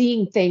and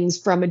seeing things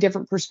from a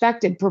different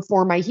perspective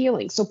before my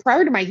healing. So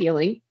prior to my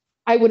healing,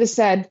 I would have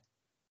said,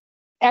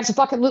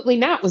 absolutely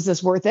not. Was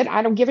this worth it?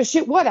 I don't give a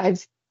shit what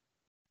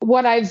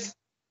I've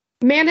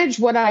managed,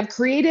 what I've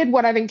created,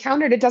 what I've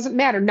encountered. It doesn't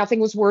matter. Nothing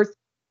was worth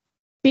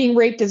being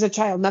raped as a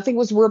child. Nothing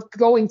was worth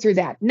going through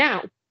that.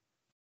 Now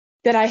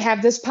that I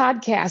have this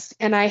podcast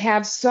and I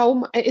have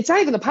it's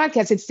not even the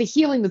podcast, it's the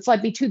healing that's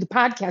led me to the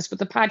podcast, but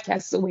the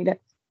podcast is a way to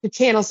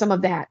channel some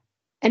of that.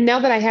 And now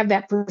that I have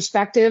that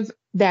perspective,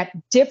 that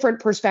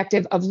different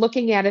perspective of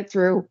looking at it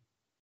through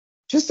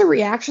just the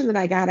reaction that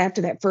I got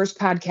after that first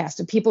podcast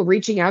of people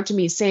reaching out to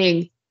me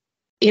saying,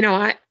 you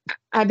know,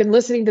 I've been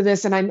listening to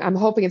this and I'm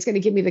hoping it's going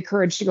to give me the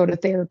courage to go to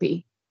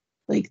therapy.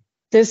 Like,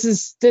 this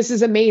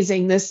is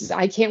amazing.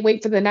 I can't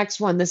wait for the next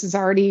one. This is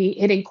already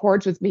hitting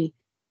chords with me.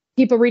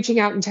 People reaching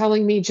out and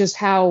telling me just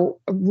how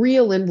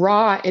real and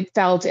raw it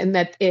felt and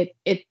that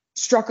it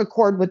struck a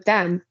chord with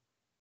them.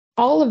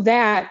 All of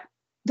that,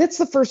 that's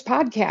the first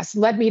podcast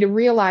led me to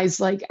realize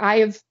like I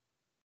have,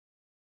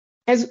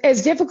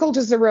 as difficult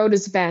as the road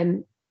has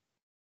been,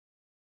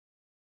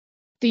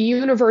 the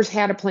universe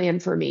had a plan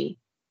for me.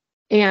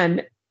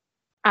 And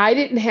I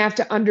didn't have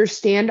to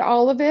understand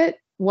all of it.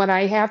 What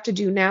I have to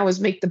do now is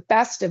make the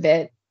best of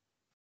it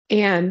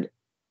and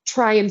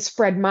try and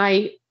spread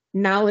my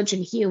knowledge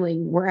and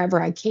healing wherever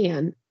I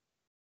can.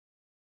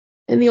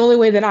 And the only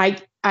way that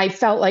I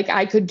felt like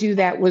I could do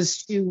that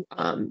was to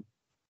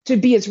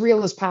be as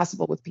real as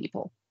possible with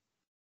people.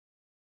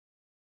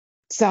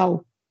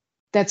 So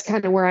that's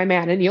kind of where I'm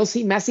at. And you'll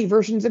see messy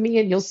versions of me,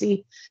 and you'll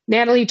see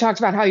Natalie talked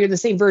about how you're the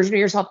same version of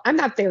yourself. I'm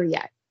not there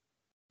yet,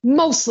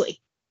 mostly.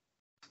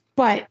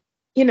 But,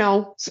 you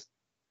know,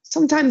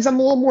 sometimes I'm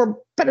a little more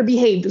better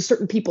behaved with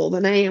certain people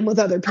than I am with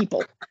other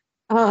people.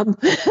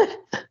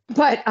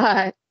 But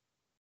I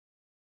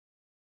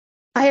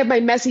have my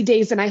messy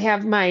days and I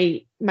have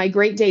my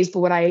great days.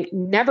 But what I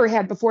never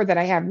had before that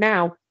I have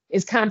now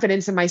is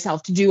confidence in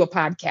myself to do a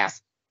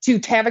podcast, to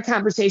have a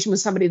conversation with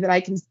somebody that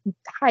I can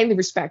highly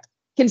respect,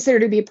 consider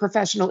to be a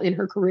professional in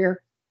her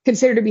career,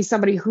 consider to be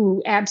somebody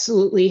who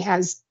absolutely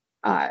has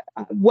a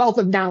wealth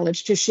of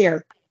knowledge to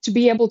share, to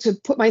be able to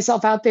put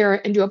myself out there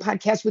and do a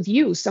podcast with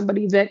you,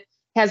 somebody that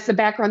has the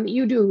background that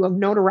you do of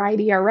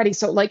notoriety already.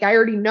 So like, I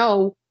already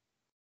know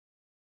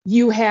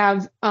you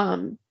have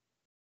some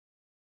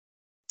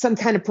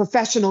kind of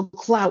professional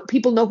clout.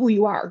 People know who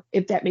you are,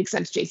 if that makes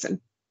sense, Jason.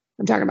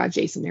 I'm talking about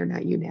Jason there,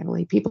 not you,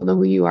 Natalie. People know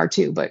who you are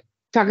too, but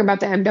talking about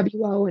the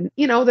MWO and,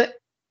 you know, that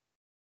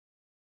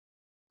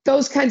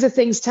those kinds of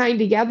things tying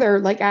together.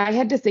 Like, I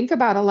had to think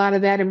about a lot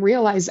of that and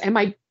realize, am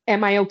I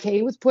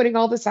okay with putting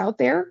all this out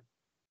there?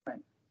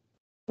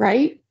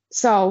 Right.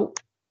 So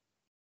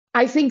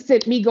I think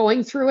that me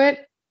going through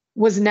it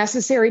was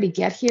necessary to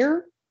get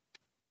here,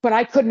 but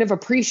I couldn't have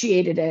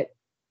appreciated it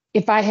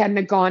if I hadn't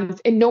have gone,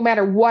 and no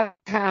matter what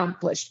I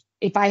accomplished,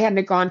 if I hadn't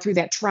have gone through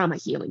that trauma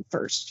healing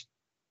first.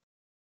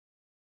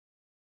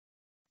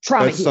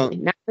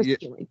 Healing, not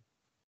just healing.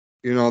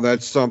 You know,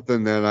 that's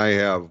something that I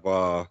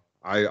have,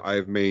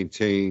 I've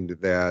maintained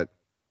that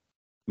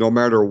no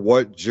matter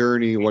what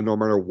journey, no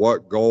matter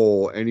what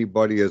goal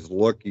anybody is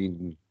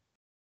looking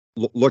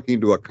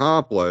to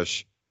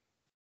accomplish,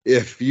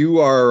 if you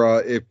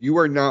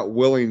are not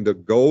willing to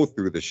go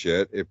through the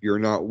shit, if you're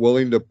not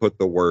willing to put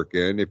the work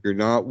in, if you're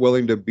not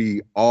willing to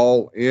be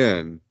all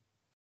in,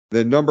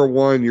 then number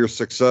one, your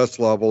success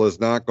level is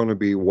not going to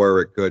be where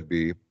it could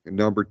be. And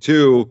number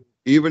two,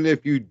 even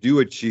if you do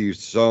achieve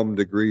some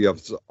degree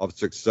of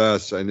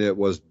success and it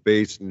was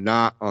based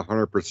not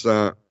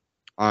 100%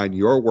 on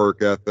your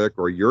work ethic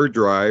or your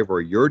drive or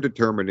your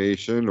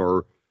determination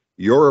or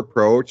your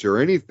approach or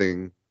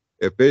anything,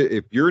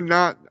 if you're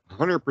not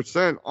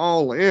 100%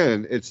 all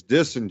in, it's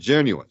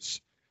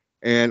disingenuous.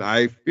 And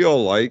I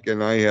feel like,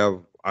 and I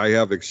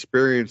have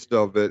experienced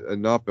of it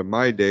enough in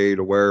my day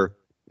to where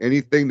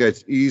anything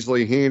that's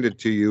easily handed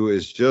to you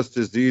is just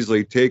as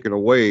easily taken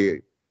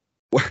away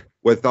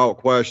without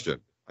question.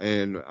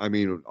 And I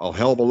mean, a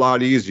hell of a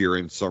lot easier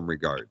in some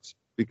regards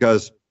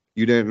because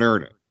you didn't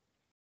earn it.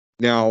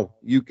 Now,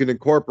 you can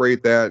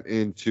incorporate that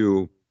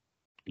into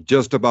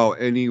just about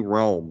any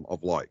realm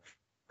of life.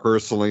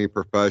 Personally,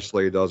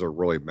 professionally, it doesn't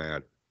really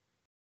matter.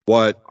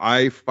 what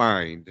I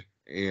find,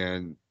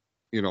 and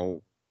you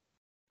know,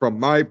 from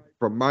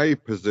my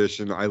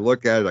position, I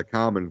look at a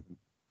common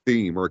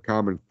theme or a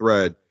common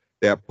thread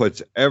that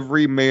puts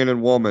every man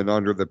and woman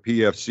under the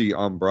PFC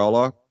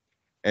umbrella,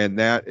 and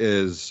that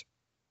is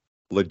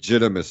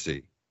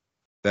legitimacy,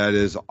 that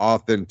is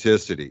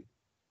authenticity,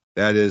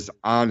 that is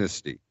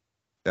honesty,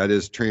 that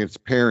is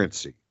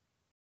transparency.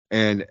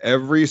 And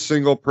every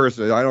single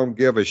person, I don't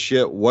give a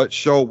shit what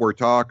show we're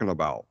talking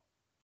about,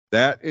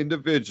 that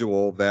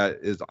individual that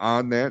is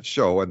on that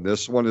show, and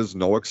this one is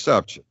no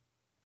exception,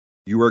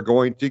 you are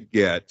going to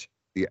get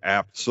the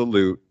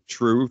absolute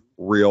truth,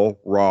 real,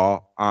 raw,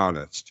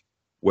 honest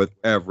with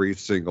every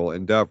single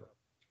endeavor.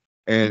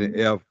 And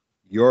if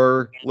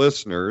your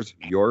listeners,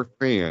 your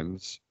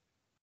fans,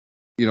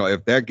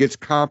 if that gets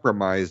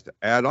compromised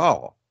at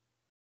all,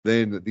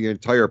 then the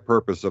entire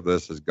purpose of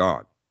this is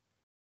gone.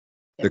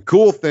 The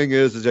cool thing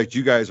is that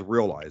you guys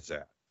realize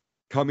that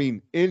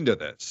coming into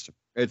this,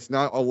 it's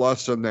not a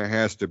lesson that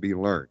has to be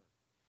learned.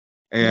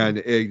 And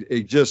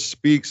it just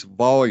speaks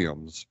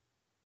volumes.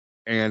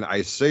 And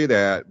I say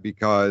that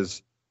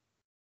because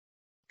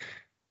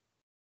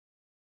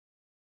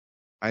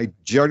I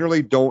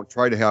generally don't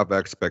try to have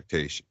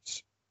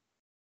expectations,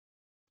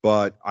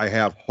 but I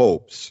have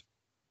hopes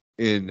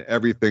in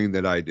everything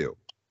that I do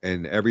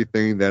and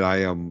everything that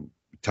I am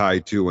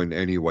tied to in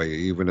any way,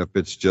 even if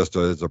it's just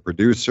as a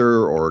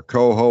producer or a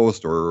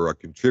co-host or a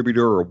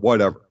contributor or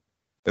whatever.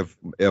 If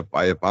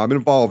I'm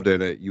involved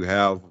in it, you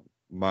have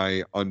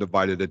my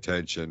undivided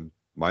attention,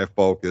 my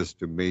focus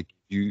to make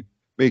you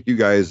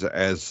guys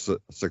as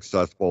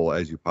successful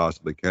as you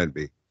possibly can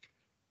be.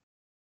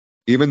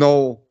 Even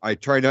though I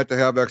try not to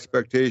have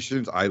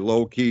expectations, I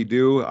low-key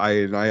do.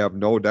 I have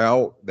no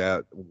doubt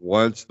that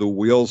once the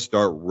wheels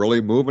start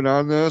really moving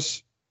on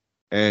this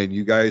and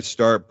you guys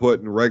start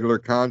putting regular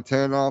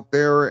content out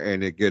there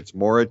and it gets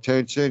more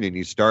attention and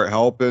you start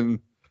helping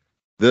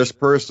this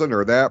person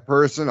or that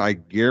person, I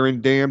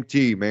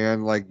guarantee,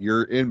 man, like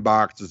your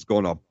inbox is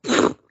going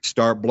to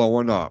start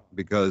blowing up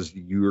because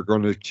you're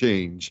going to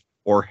change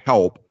or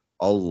help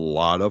a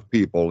lot of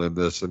people in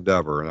this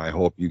endeavor. And I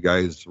hope you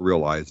guys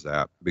realize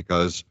that,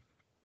 because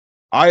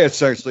I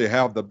essentially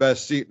have the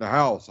best seat in the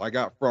house. I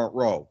got front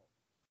row,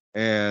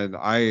 and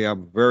I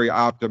am very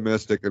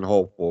optimistic and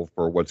hopeful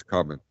for what's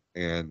coming,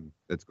 and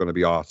it's going to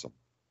be awesome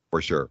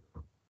for sure.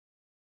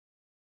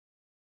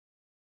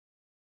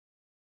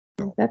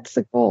 That's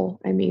the goal.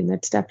 I mean,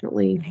 that's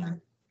definitely,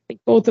 like,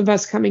 both of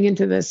us coming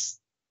into this.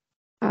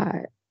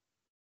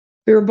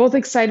 We were both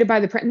excited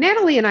by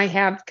Natalie and I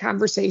have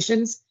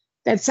conversations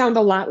that sound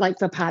a lot like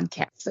the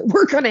podcast that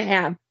we're going to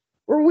have,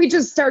 where we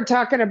just start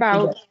talking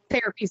about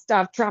therapy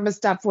stuff, trauma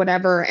stuff,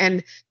 whatever.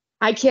 And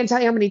I can't tell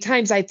you how many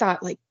times I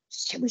thought, like,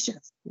 shit, we should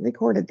have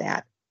recorded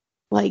that.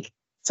 Like,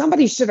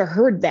 somebody should have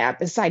heard that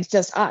besides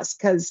just us,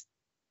 because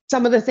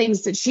some of the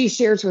things that she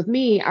shares with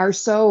me are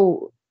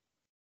so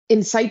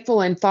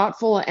insightful and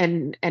thoughtful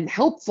and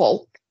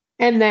helpful.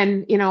 And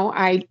then,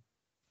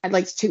 I'd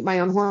like to toot my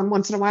own horn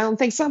once in a while and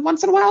think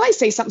once in a while I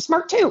say something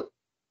smart too.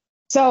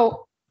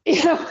 So,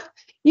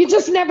 you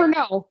just never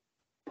know.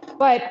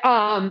 But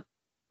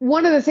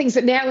one of the things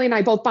that Natalie and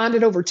I both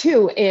bonded over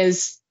too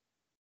is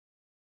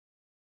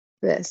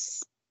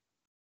this,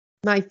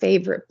 my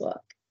favorite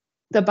book,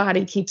 The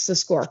Body Keeps the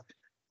Score,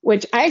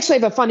 which I actually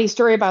have a funny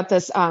story about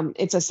this.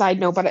 It's a side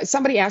note, but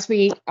somebody asked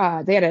me,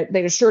 they had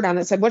a shirt on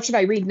that said, what should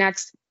I read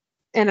next?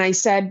 And I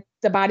said,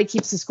 The Body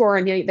Keeps the Score.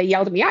 And they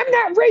yelled at me, I'm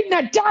not reading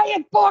a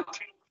diet book.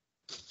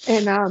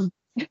 And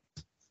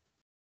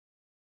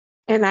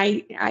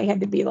I had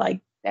to be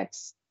like,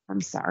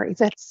 I'm sorry.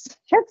 That's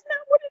not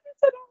what it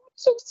is at all. I'm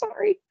so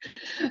sorry.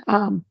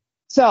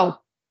 So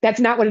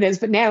that's not what it is.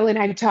 But Natalie and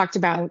I talked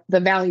about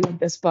the value of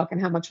this book and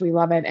how much we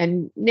love it.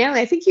 And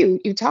Natalie, I think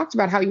you talked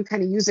about how you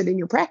kind of use it in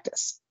your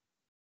practice.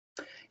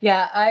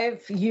 Yeah,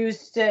 I've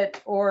used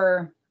it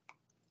or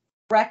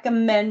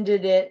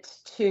recommended it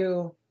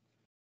to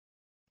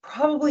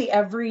probably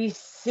every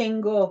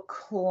single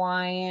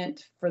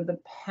client for the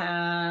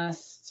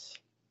past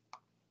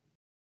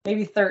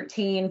maybe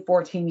 13,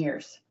 14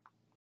 years.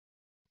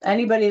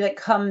 Anybody that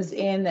comes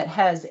in that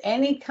has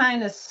any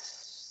kind of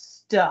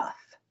stuff,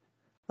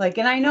 like,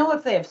 and I know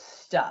if they have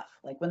stuff,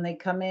 like when they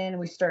come in and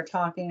we start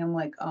talking, I'm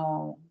like,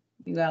 oh,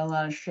 you got a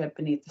lot of shit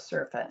beneath the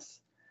surface.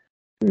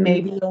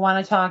 Maybe you'll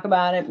want to talk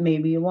about it,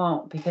 maybe you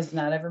won't, because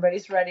not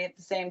everybody's ready at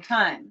the same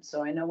time.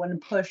 So I know when to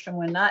push and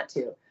when not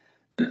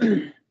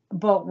to.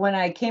 But when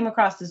I came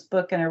across this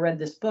book and I read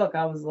this book,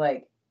 I was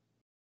like,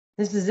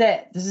 this is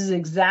it. This is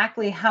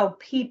exactly how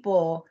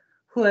people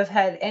who have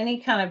had any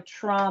kind of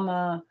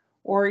trauma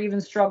or even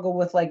struggle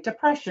with like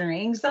depression or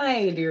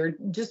anxiety or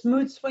just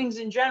mood swings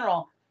in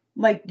general,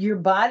 like your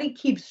body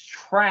keeps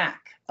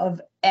track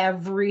of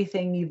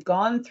everything you've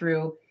gone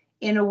through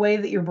in a way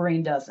that your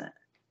brain doesn't,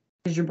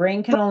 because your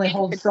brain can only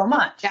hold so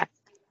much.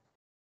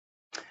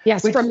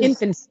 Yes, from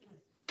infancy.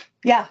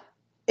 Yeah,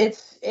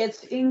 it's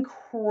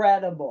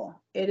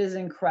incredible. It is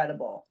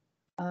incredible.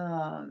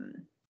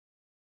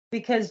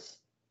 Because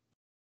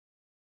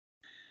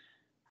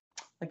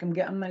Like I'm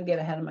gonna get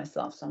ahead of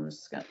myself, so I'm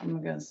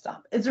gonna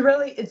stop.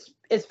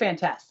 It's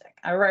fantastic.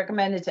 I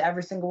recommend it to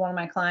every single one of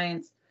my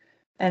clients,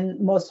 and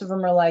most of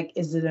them are like,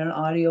 "Is it an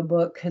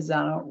audiobook? Because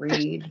I don't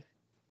read."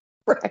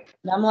 Right.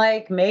 And I'm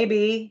like,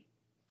 maybe.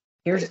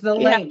 Here's the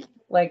Yeah. link.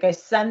 Like I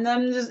send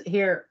them just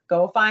here,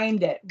 go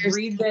find it,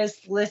 read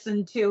this,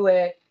 listen to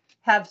it,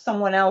 have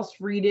someone else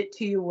read it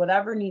to you,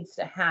 whatever needs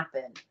to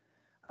happen.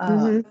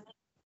 Mhm.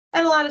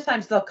 And a lot of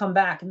times they'll come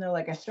back and they're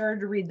like, I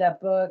started to read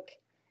that book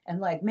and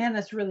like, man,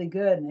 that's really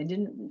good. And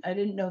I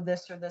didn't know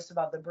this or this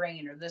about the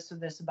brain or this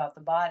about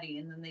the body.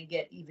 And then they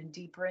get even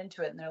deeper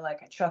into it and they're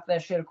like, I chuck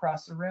that shit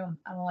across the room.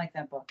 I don't like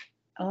that book.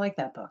 I don't like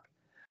that book.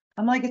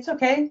 I'm like, it's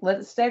okay. Let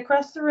it stay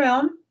across the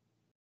room.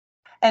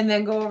 And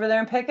then go over there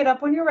and pick it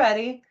up when you're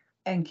ready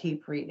and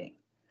keep reading.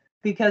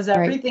 Because Right.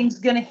 everything's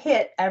going to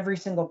hit every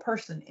single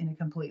person in a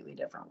completely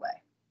different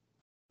way.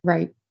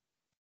 Right.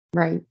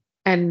 Right.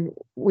 And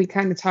we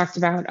kind of talked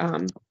about,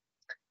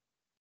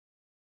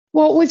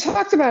 well, we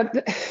talked about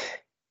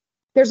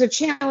there's a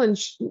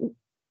challenge.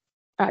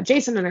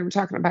 Jason and I were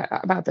talking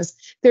about this.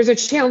 There's a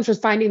challenge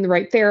with finding the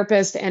right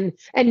therapist and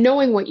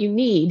knowing what you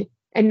need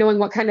and knowing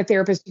what kind of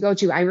therapist to go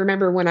to. I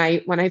remember when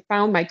I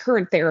found my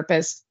current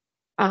therapist,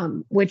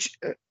 which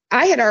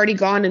I had already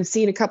gone and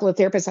seen a couple of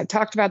therapists. I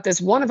talked about this.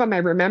 One of them I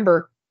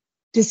remember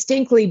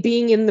distinctly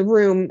being in the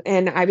room,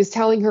 and I was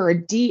telling her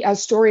a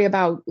story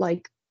about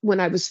like when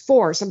I was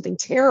 4, something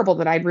terrible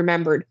that I'd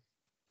remembered.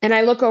 And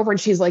I look over and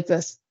she's like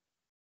this,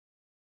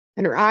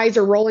 and her eyes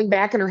are rolling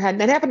back in her head.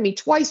 And that happened to me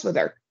twice with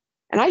her.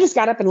 And I just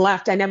got up and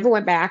left. I never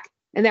went back.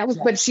 And that was,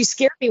 but she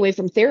scared me away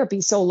from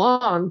therapy so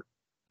long.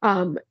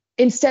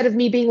 Instead of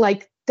me being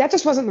like, that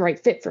just wasn't the right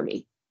fit for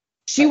me.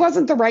 She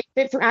wasn't the right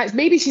fit for,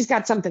 maybe she's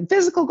got something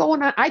physical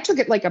going on. I took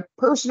it like a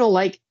personal,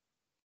 like,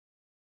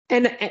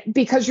 and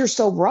because you're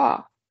so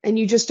raw and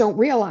you just don't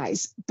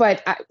realize.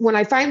 But when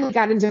I finally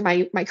got into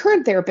my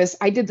current therapist,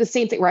 I did the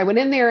same thing where I went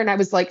in there and I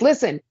was like,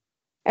 listen,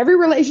 every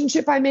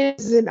relationship I'm in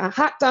is in a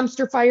hot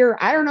dumpster fire.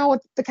 I don't know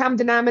what the common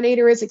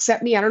denominator is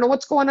except me. I don't know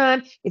what's going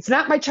on. It's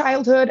not my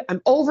childhood.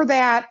 I'm over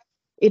that.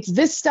 It's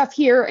this stuff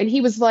here. And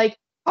he was like,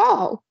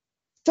 oh,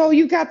 so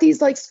you got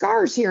these like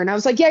scars here. And I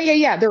was like,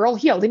 yeah. They're all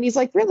healed. And he's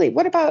like, really?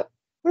 What about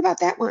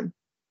that one?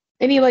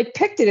 And he like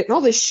picked at it and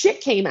all this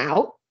shit came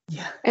out.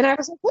 Yeah. And I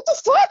was like, what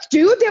the fuck,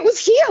 dude? That was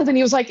healed. And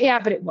he was like, yeah,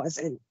 but it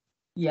wasn't.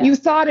 Yeah. You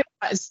thought it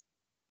was,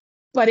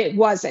 but it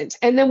wasn't.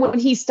 And then when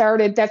he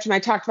started, that's when I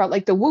talked about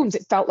like the wounds.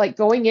 It felt like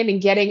going in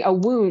and getting a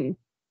wound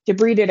to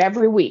breed it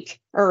every week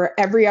or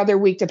every other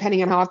week,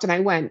 depending on how often I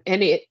went.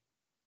 And it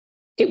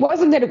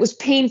wasn't that it was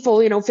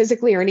painful,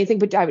 physically or anything,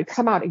 but I would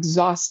come out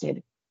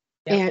exhausted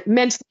and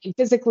mentally and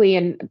physically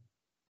and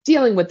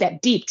dealing with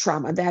that deep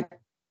trauma,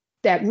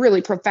 that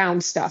really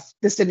profound stuff.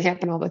 This didn't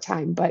happen all the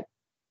time, but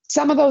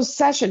some of those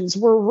sessions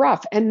were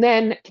rough. And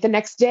then the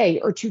next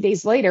day or 2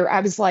 days later, I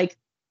was like,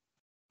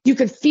 you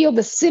could feel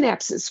the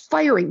synapses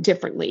firing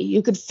differently.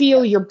 You could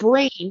feel your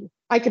brain.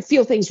 I could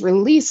feel things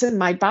release in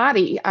my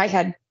body. I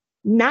had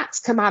knots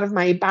come out of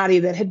my body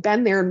that had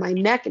been there in my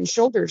neck and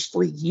shoulders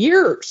for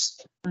years.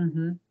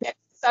 Mm-hmm. That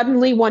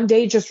suddenly one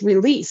day just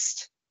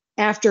released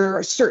after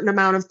a certain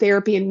amount of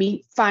therapy and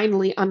me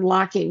finally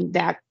unlocking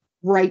that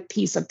right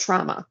piece of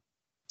trauma.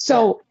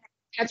 So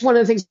that's one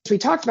of the things we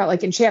talked about.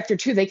 Like in chapter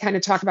 2, they kind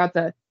of talk about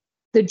the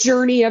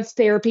journey of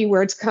therapy,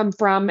 where it's come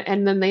from.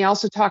 And then they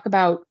also talk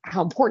about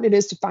how important it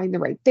is to find the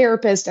right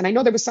therapist. And I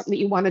know there was something that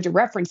you wanted to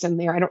reference in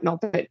there. I don't know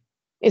if it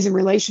is in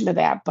relation to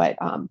that, but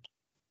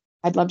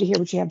I'd love to hear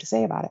what you have to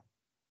say about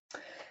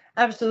it.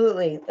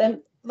 Absolutely.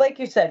 And like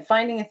you said,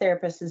 finding a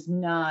therapist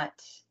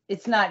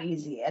it's not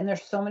easy. And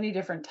there's so many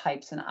different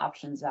types and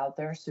options out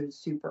there. So it's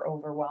super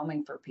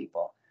overwhelming for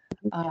people.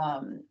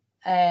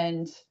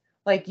 And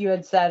like you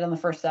had said on the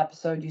first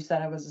episode, you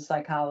said I was a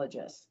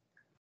psychologist.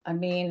 I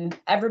mean,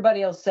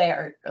 everybody will say,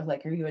 are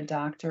you a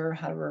doctor?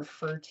 How to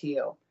refer to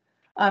you?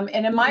 And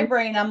in my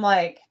brain, I'm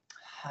like,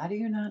 how do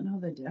you not know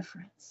the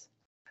difference?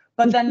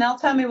 But then they'll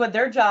tell me what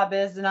their job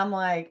is. And I'm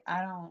like,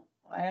 I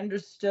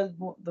understood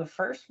the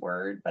first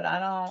word, but I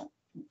don't.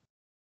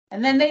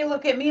 And then they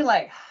look at me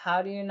like,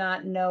 how do you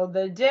not know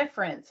the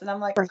difference? And I'm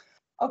like,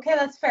 okay,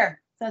 that's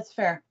fair. That's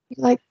fair.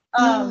 Like,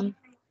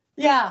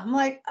 yeah, I'm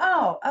like,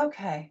 oh,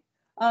 okay.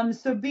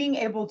 So being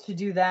able to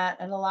do that,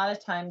 and a lot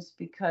of times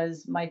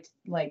because my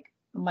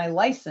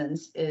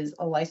license is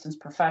a licensed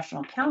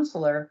professional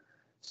counselor,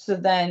 so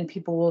then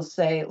people will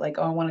say like,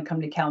 oh, I want to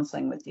come to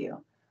counseling with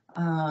you.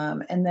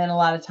 And then a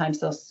lot of times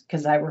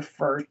because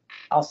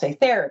I'll say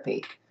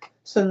therapy.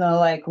 So they're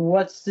like,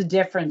 what's the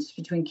difference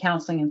between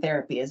counseling and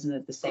therapy? Isn't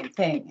it the same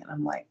thing? And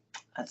I'm like,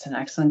 that's an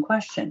excellent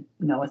question.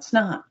 No, it's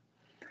not.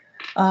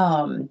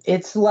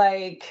 It's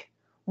like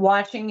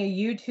watching a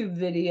YouTube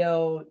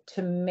video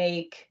to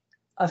make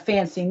a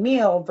fancy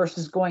meal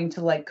versus going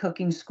to like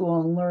cooking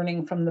school and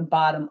learning from the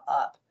bottom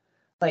up.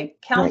 Like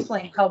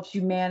counseling helps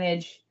you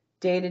manage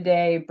day to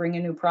day, bring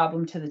a new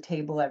problem to the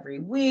table every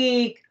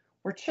week.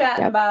 We're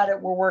chatting about it.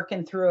 We're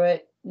working through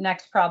it.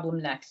 Next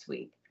problem next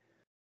week.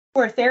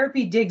 Where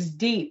therapy digs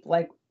deep,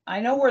 like I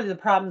know where the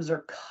problems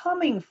are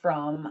coming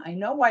from. I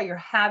know why you're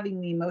having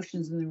the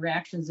emotions and the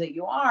reactions that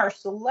you are.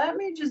 So let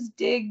me just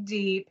dig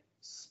deep,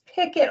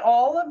 pick at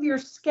all of your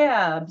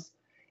scabs,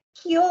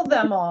 heal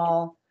them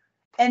all,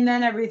 and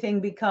then everything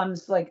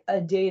becomes like a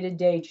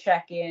day-to-day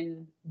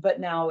check-in, but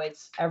now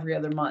it's every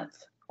other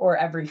month or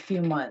every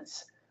few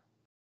months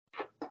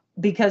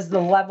because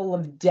the level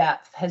of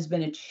depth has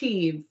been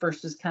achieved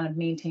versus kind of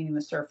maintaining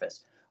the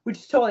surface, which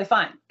is totally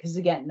fine because,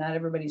 again, not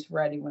everybody's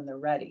ready when they're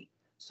ready.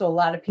 So a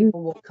lot of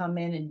people will come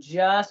in and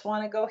just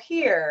want to go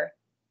here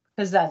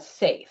because that's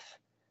safe.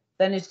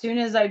 Then as soon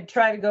as I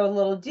try to go a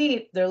little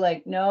deep, they're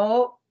like,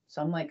 no.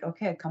 So I'm like,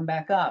 okay, come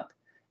back up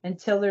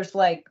until there's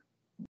like,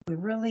 we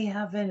don't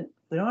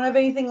have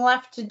anything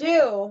left to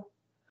do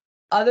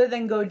other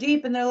than go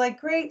deep. And they're like,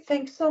 great,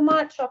 thanks so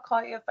much. I'll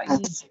call you if I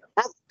need you.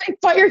 I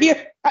fire you.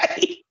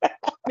 Right?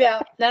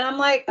 Yeah. Then I'm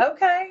like,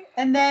 okay.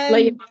 And then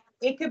Like,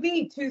 it could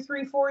be 2,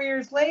 3, 4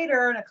 years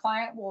later, and a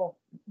client will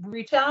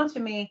reach out to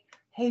me.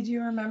 Hey, do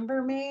you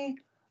remember me?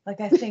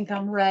 Like, I think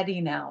I'm ready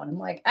now. And I'm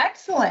like,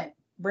 excellent.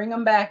 Bring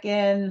them back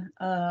in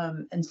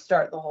and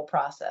start the whole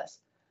process.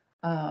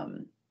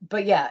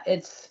 But yeah,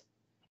 it's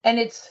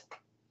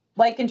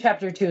like in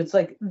chapter 2, it's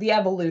like the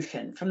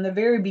evolution from the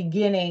very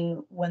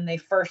beginning when they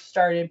first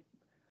started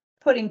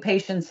putting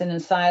patients in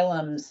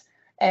asylums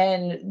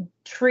and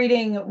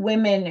treating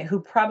women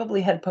who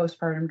probably had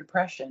postpartum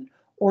depression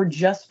or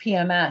just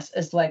PMS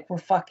as like, we're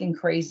fucking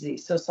crazy.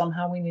 So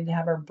somehow we need to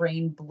have our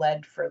brain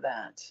bled for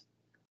that.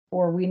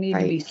 Or we need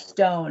to be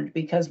stoned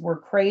because we're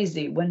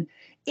crazy when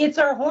it's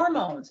our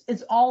hormones.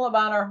 It's all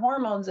about our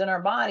hormones in our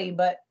body.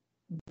 But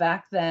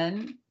back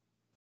then,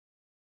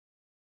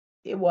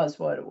 it was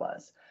what it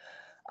was.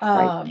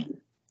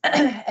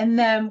 And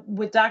then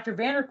with Dr.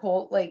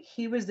 Vanderkolk, like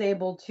he was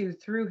able to,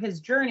 through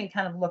his journey,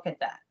 kind of look at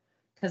that.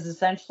 Because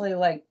essentially,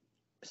 like,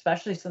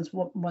 especially since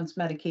once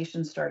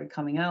medications started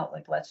coming out,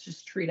 like, let's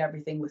just treat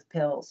everything with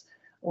pills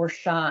or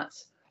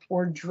shots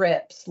or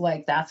drips.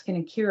 Like, that's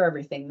going to cure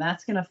everything.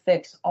 That's going to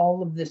fix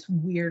all of this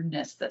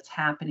weirdness that's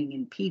happening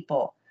in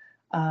people.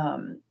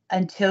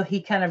 Until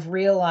he kind of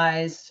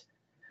realized,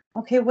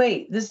 okay,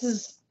 wait, this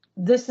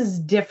is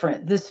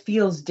different. This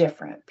feels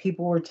different.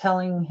 People were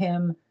telling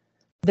him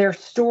their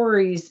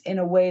stories in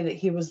a way that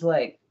he was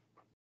like,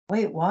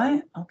 wait,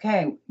 what?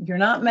 Okay, you're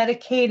not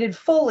medicated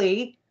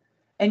fully,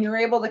 and you're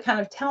able to kind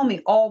of tell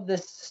me all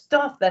this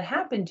stuff that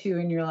happened to you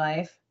in your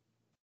life,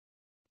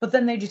 but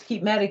then they just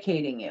keep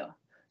medicating you.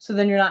 So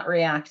then you're not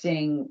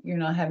reacting, you're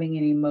not having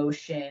any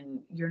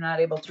emotion, you're not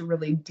able to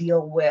really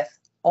deal with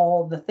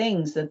all the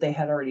things that they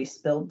had already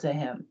spilled to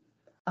him.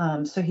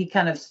 So he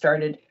kind of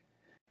started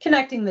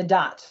connecting the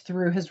dots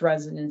through his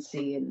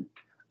residency, and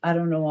I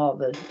don't know all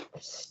the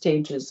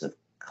stages of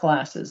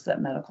classes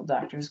that medical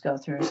doctors go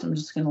through, so I'm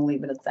just going to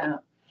leave it at that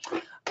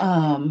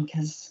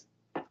because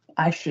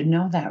I should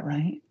know that,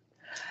 right?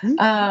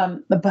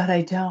 But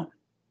I don't.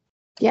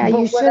 yeah, But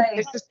you should.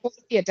 You're supposed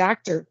to be a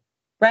doctor.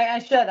 Right, I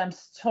should. I'm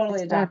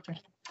totally a doctor.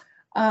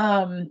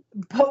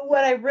 But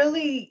what I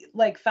really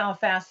like found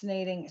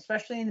fascinating,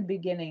 especially in the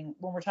beginning,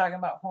 when we're talking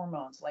about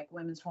hormones, like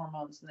women's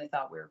hormones, and they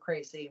thought we were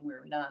crazy and we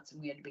were nuts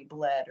and we had to be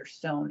bled or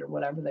stoned or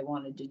whatever they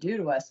wanted to do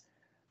to us.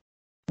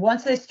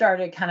 Once they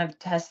started kind of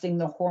testing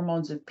the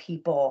hormones of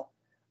people,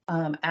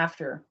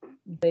 after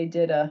they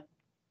did a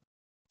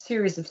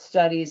series of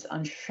studies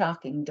on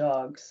shocking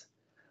dogs,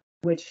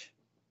 which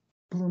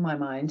blew my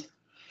mind.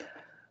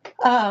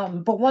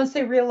 But once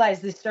they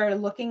realized, they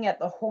started looking at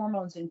the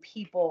hormones in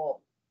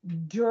people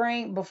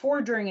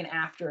before, during, and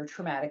after a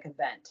traumatic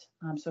event.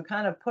 So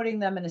kind of putting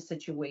them in a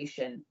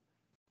situation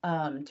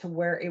to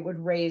where it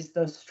would raise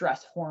those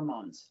stress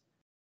hormones.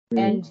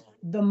 And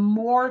the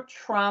more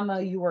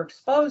trauma you were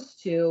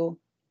exposed to,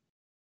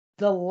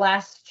 the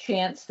less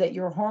chance that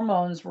your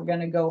hormones were going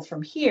to go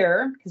from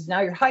here, because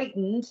now you're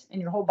heightened and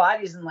your whole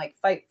body's in like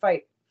fight,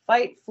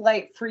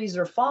 flight, freeze,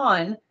 or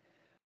fawn.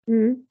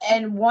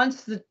 And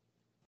once the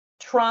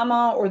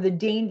trauma or the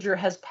danger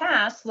has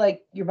passed,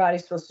 like your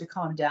body's supposed to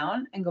calm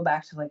down and go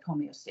back to like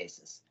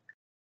homeostasis,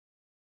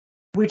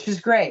 which is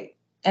great.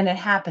 And it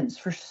happens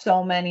for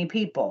so many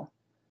people.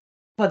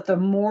 But the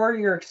more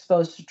you're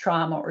exposed to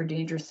trauma or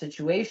dangerous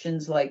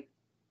situations, like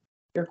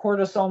your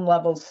cortisol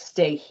levels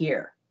stay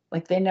here.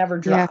 Like they never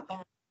drop.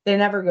 Yeah. They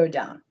never go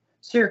down.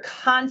 So you're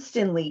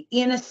constantly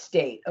in a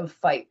state of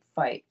fight.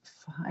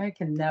 I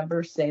can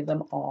never say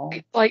them all.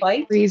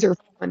 Fight, freeze, or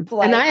fawn.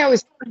 And I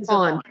always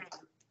fawn.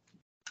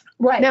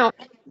 Right. Now,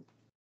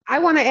 I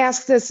want to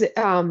ask this.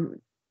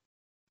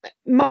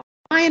 My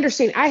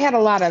understanding, I had a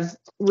lot of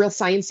real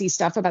sciencey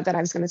stuff about that I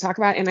was going to talk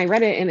about, and I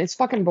read it, and it's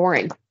fucking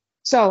boring.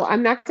 So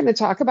I'm not going to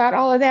talk about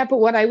all of that. But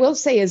what I will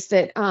say is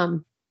that,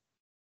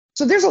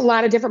 so there's a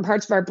lot of different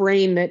parts of our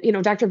brain that, you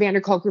know, Dr.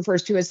 Vanderkolk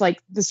refers to as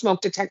like the smoke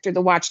detector,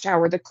 the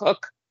watchtower, the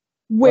cook,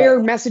 where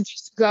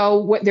messages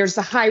go. There's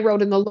the high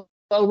road and the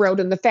low road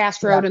and the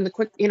fast road and the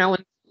quick, you know,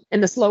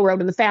 and the slow road,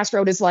 and the fast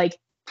road is like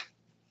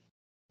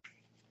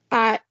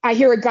I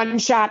hear a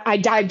gunshot, I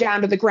dive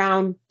down to the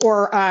ground,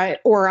 or a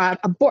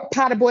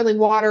pot of boiling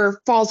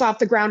water falls off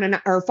the ground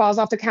or falls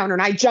off the counter,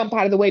 and I jump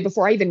out of the way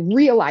before I even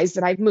realize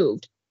that I've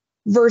moved.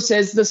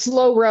 Versus the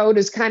slow road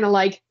is kind of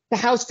like the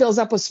house fills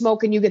up with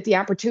smoke, and you get the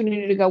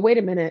opportunity to go, wait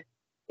a minute,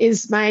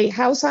 is my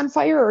house on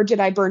fire or did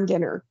I burn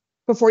dinner?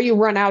 Before you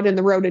run out in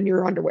the road in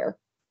your underwear.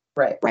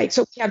 Right.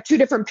 So we have two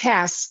different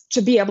paths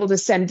to be able to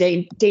send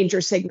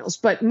danger signals.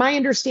 But my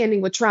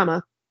understanding with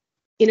trauma,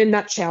 in a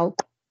nutshell,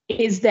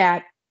 is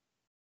that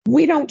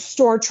we don't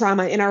store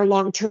trauma in our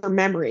long-term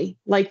memory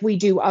like we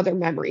do other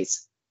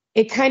memories.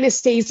 It kind of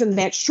stays in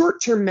that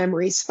short-term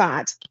memory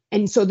spot.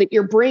 And so that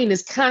your brain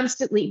is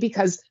constantly,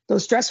 because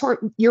those stress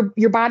hormones,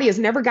 your body has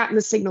never gotten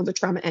the signal the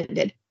trauma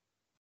ended.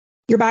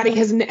 Your body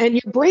has, and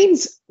your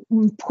brain's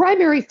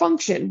primary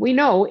function, we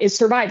know, is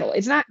survival.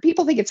 It's not,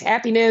 people think it's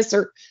happiness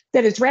or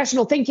that it's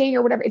rational thinking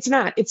or whatever. It's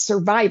not, it's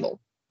survival.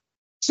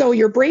 So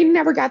your brain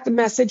never got the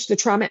message the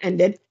trauma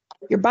ended.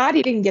 Your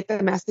body didn't get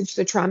the message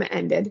the trauma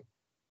ended.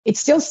 It's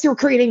still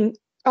creating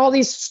all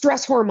these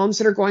stress hormones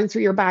that are going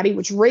through your body,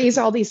 which raise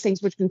all these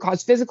things, which can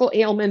cause physical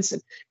ailments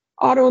and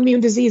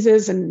autoimmune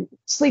diseases and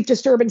sleep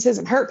disturbances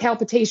and heart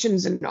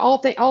palpitations and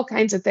all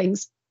kinds of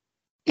things.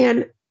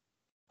 And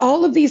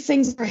all of these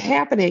things are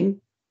happening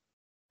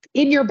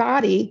in your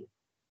body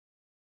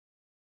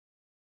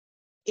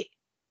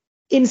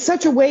in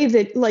such a way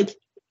that, like,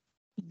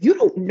 you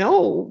don't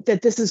know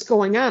that this is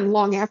going on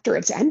long after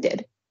it's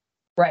ended.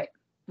 Right.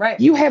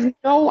 You have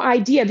no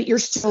idea that you're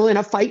still in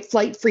a fight,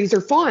 flight, freeze,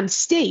 or fawn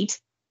state.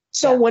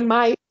 So when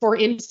for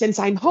instance,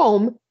 I'm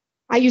home,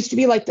 I used to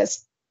be like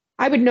this.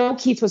 I would know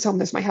Keith was home.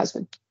 That's my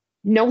husband.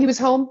 No, he was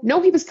home.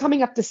 No, he was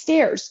coming up the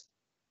stairs.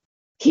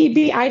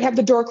 I'd have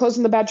the door closed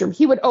in the bedroom.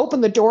 He would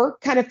open the door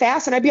kind of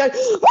fast and I'd be like,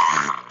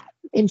 ah!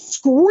 And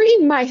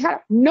scream my head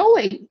up,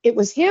 knowing it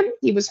was him.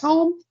 He was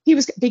home.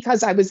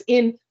 Because I was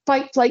in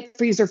fight, flight,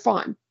 freeze, or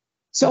fawn.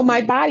 So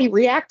my body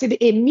reacted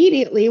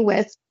immediately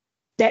with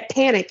that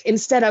panic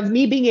instead of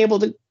me being able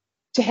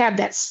to have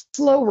that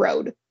slow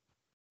road,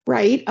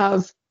 right?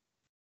 Of,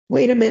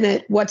 wait a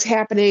minute, what's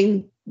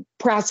happening?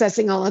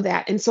 Processing all of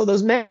that. And so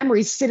those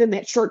memories sit in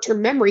that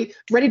short-term memory,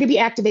 ready to be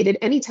activated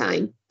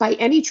anytime by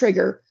any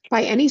trigger,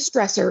 by any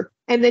stressor,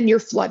 and then you're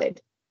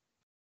flooded.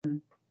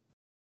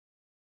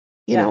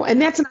 You know,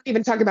 and that's not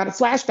even talking about a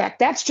flashback.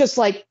 That's just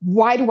like,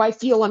 why do I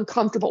feel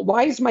uncomfortable?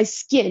 Why does my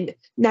skin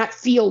not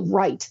feel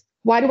right?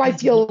 Why do I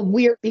feel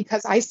weird?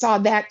 Because I saw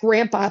that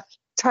grandpa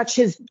touch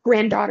his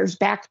granddaughter's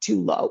back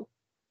too low.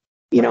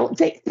 You know,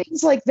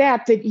 things like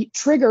that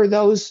trigger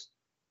those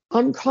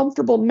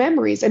uncomfortable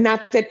memories. And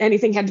not that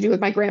anything had to do with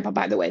my grandpa,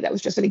 by the way, that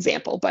was just an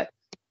example, but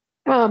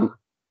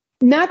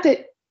not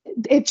that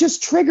it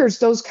just triggers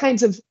those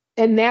kinds of,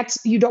 and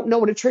you don't know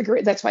what a trigger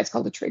is. That's why it's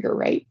called a trigger,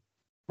 right?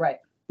 Right.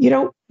 You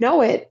don't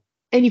know it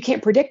and you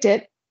can't predict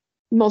it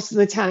most of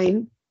the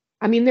time.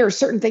 I mean, there are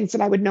certain things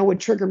that I would know would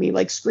trigger me,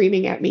 like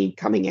screaming at me,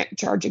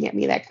 charging at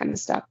me, that kind of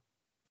stuff.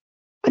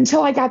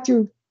 Until I got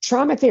through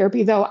trauma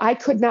therapy, though, I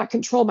could not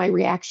control my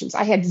reactions.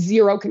 I had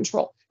zero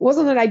control. It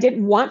wasn't that I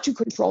didn't want to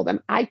control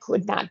them. I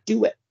could not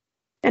do it.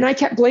 And I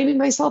kept blaming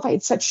myself. I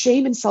had such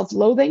shame and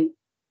self-loathing.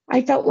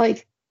 I felt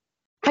like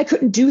I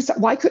couldn't do so.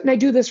 Why couldn't I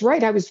do this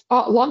right? I was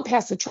long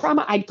past the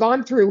trauma. I'd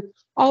gone through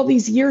all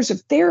these years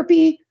of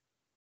therapy,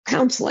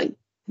 counseling,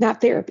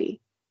 not therapy.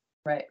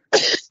 Right.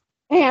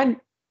 And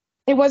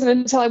it wasn't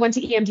until I went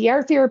to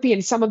EMDR therapy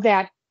and some of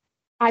that,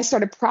 I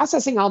started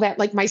processing all that,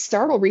 like my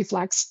startle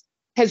reflex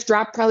has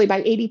dropped probably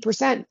by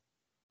 80%.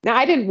 Now,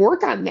 I didn't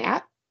work on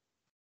that.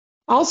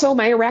 Also,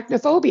 my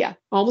arachnophobia,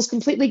 almost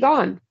completely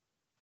gone.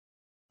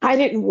 I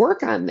didn't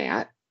work on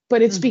that,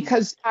 but it's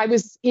because I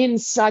was in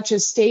such a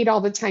state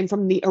all the time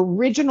from the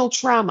original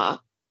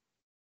trauma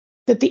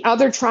that the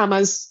other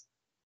traumas,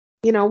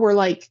 you know, were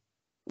like,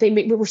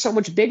 we were so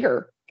much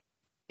bigger.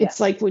 It's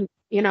like when,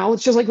 you know,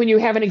 it's just like when you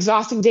have an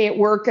exhausting day at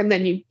work and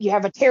then you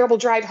have a terrible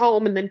drive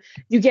home and then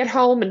you get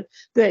home and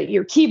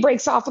your key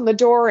breaks off on the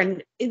door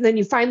and then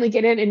you finally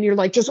get in and you're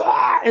like, just,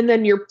 and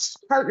then your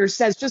partner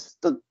says just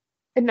the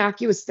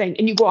innocuous thing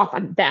and you go off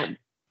on them.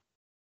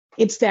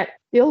 It's that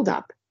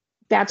buildup.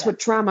 That's what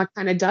trauma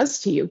kind of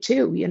does to you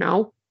too, you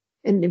know?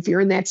 And if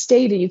you're in that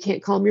state and you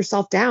can't calm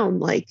yourself down,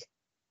 like,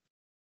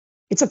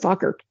 it's a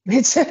fucker.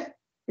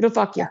 It'll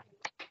fuck you.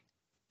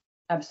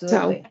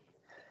 Absolutely.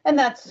 And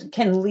that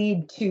can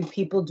lead to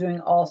people doing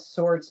all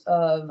sorts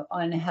of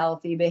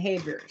unhealthy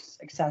behaviors,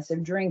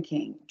 excessive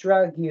drinking,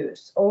 drug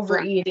use,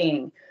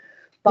 overeating,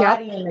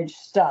 body image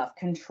stuff,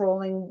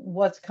 controlling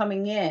what's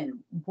coming in,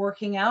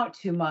 working out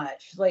too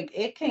much. Like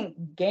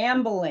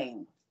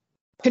gambling,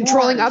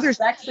 controlling porn, others,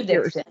 sex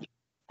addiction.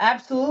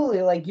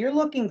 Absolutely. Like you're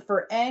looking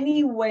for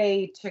any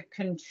way to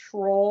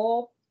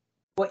control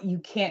what you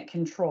can't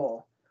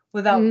control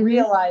without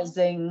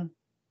realizing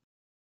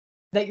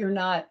that you're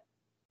not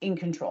in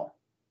control.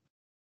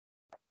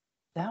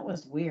 That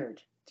was weird.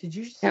 Did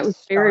you see that was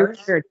stars? very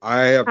weird.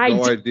 I have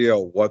no idea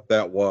what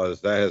that was.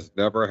 That has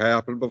never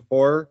happened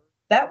before.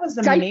 That was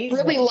amazing.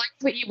 I really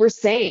liked what you were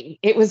saying.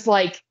 It was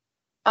like,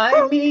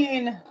 I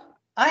mean,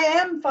 I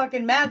am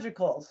fucking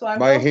magical, so I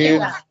My will say hands,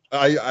 that.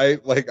 I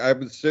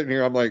was sitting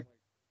here, I'm like,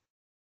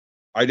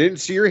 I didn't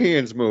see your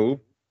hands move.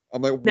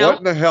 I'm like, No. what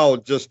in the hell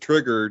just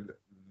triggered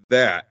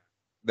that?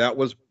 That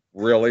was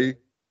really,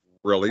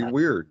 really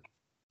weird.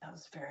 That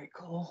was very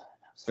cool.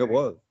 It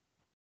was.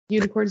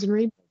 Unicorns and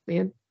rainbows,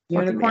 man.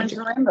 Fucking Unicorns magic.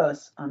 and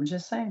rainbows. I'm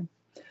just saying.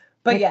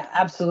 But yeah,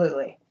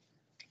 absolutely.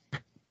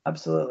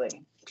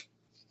 Absolutely.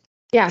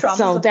 Yeah, Trauma's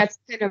so a- that's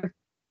kind of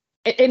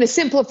in a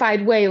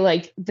simplified way,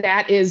 like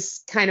that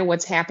is kind of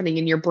what's happening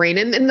in your brain.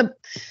 And the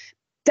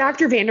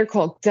Dr.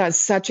 Vanderkolk does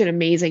such an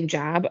amazing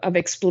job of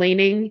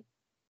explaining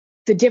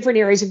the different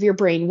areas of your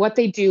brain, what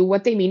they do,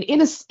 what they mean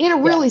in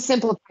a really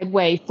simplified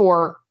way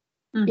for,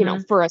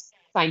 for a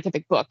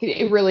scientific book.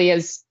 It really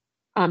is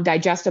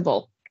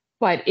digestible.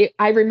 But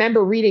I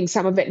remember reading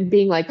some of it and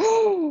being like,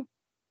 oh,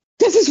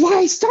 this is why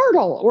I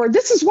startle, or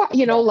this is why,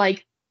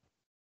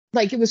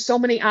 like it was so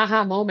many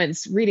aha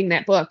moments reading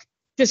that book,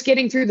 just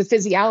getting through the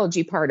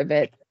physiology part of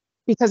it,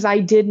 because I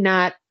did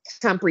not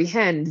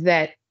comprehend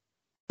that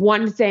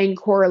one thing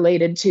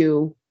correlated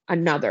to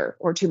another,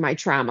 or to my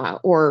trauma,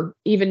 or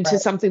even to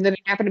something that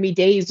happened to me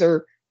days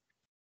or,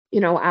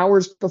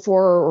 hours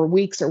before, or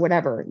weeks or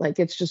whatever. Like,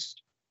 it's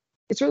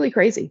really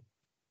crazy.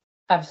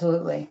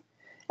 Absolutely.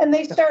 And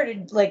they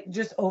started like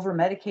just over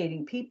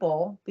medicating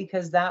people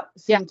because that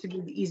seemed to be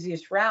the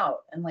easiest route.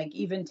 And like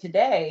even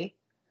today,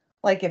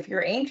 like if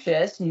you're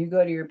anxious and you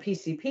go to your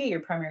PCP, your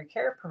primary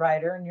care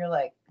provider, and you're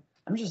like,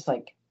 I'm just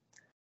like,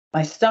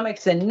 my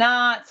stomach's in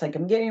knots, like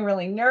I'm getting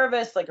really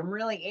nervous, like I'm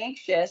really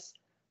anxious.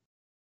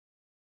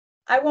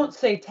 I won't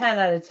say 10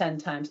 out of 10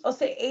 times. I'll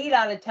say 8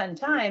 out of 10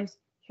 times.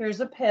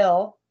 Here's a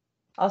pill.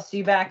 I'll see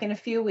you back in a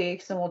few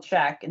weeks and we'll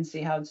check and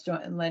see how it's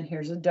doing. And then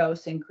here's a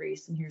dose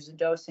increase, and here's a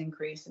dose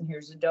increase, and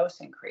here's a dose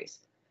increase.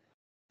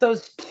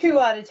 Those 2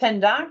 out of 10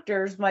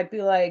 doctors might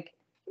be like,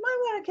 you might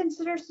want to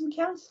consider some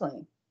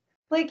counseling.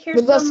 Like,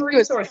 here's some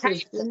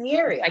resources in the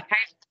area.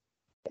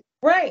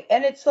 Right.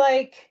 And it's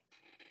like,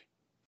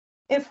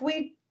 if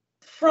we,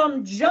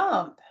 from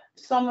jump,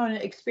 someone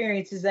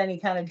experiences any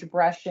kind of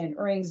depression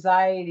or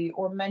anxiety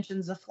or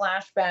mentions a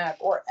flashback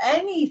or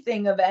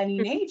anything of any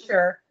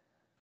nature,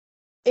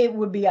 it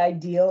would be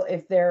ideal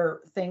if their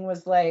thing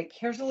was like,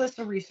 here's a list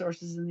of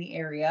resources in the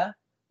area.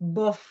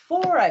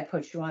 Before I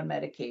put you on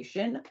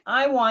medication,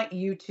 I want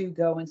you to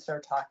go and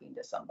start talking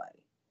to somebody.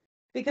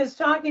 Because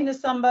talking to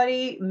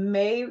somebody you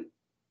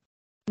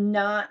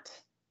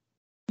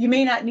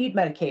may not need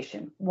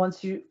medication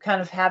once you kind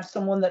of have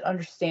someone that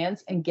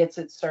understands and gets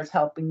it, starts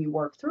helping you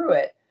work through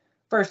it.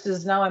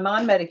 Versus now I'm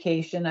on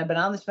medication. I've been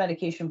on this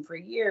medication for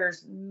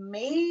years.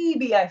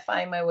 Maybe I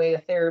find my way to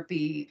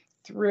therapy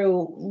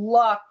through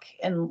luck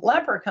and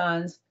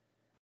leprechauns,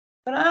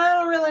 but I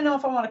don't really know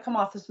if I want to come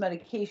off this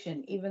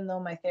medication, even though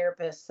my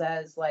therapist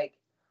says, like,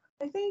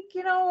 I think,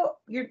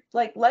 you're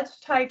like, let's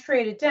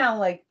titrate it down,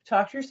 like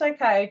talk to your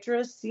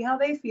psychiatrist, see how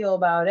they feel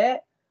about it.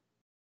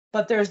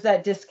 But there's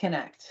that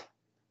disconnect.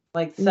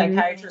 Like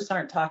psychiatrists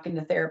aren't talking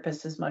to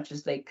therapists as much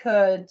as they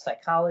could.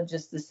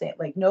 Psychologists the same.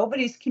 Like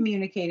nobody's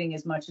communicating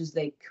as much as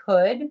they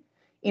could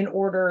in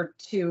order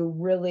to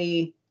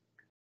really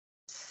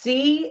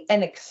see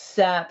and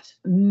accept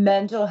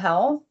mental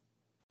health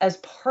as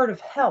part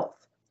of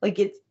health. Like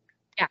you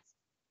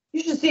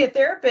should see a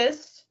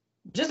therapist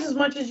just as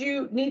much as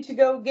you need to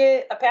go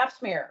get a pap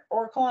smear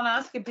or a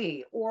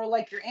colonoscopy or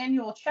like your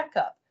annual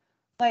checkup.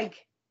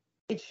 Like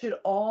it should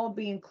all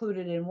be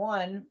included in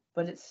one,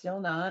 but it's still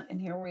not. And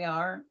here we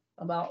are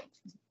about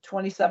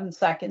 27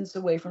 seconds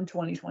away from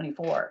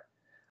 2024.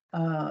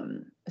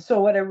 So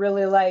what I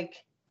really like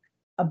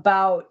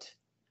about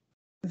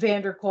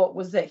Vanderkolk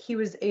was that he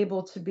was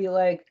able to be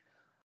like,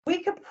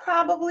 we could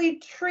probably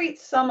treat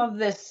some of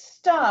this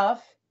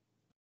stuff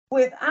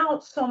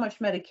without so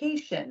much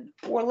medication,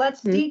 or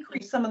let's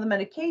decrease some of the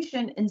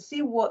medication and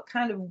see what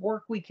kind of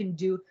work we can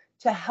do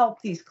to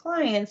help these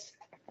clients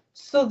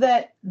so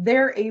that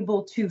they're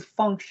able to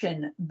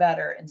function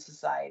better in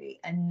society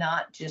and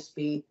not just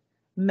be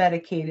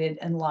medicated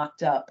and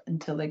locked up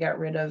until they got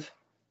rid of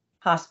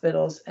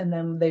hospitals and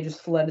then they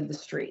just flooded the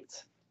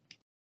streets.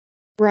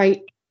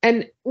 Right.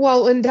 And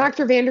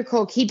Dr.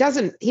 Vanderkolk, he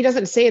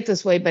doesn't say it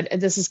this way, but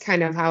this is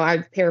kind of how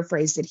I've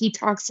paraphrased it. He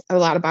talks a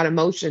lot about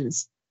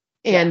emotions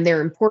and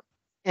they're important.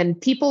 And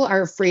people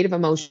are afraid of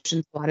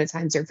emotions. A lot of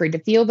times they're afraid to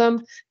feel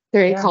them.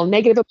 They're called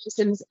negative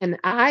emotions. And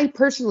I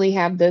personally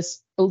have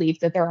this belief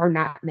that there are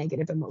not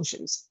negative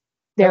emotions.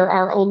 There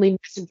are only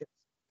messengers.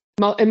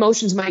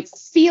 Emotions might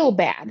feel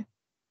bad,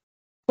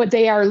 but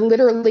they are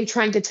literally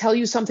trying to tell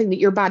you something that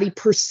your body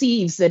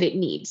perceives that it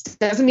needs.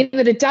 Doesn't mean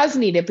that it does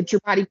need it, but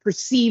your body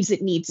perceives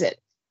it needs it.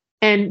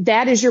 And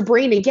that is your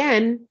brain,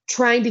 again,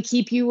 trying to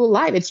keep you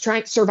alive. It's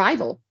trying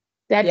survival.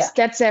 That's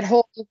that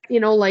whole,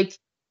 like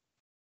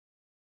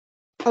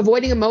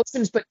avoiding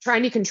emotions, but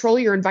trying to control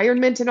your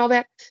environment and all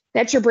that.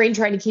 That's your brain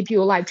trying to keep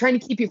you alive, trying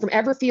to keep you from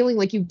ever feeling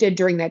like you did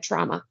during that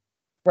trauma.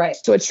 Right.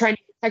 So it's trying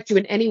to protect you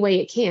in any way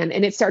it can.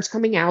 And it starts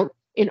coming out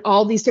in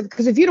all these different,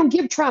 because if you don't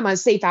give trauma a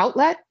safe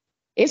outlet,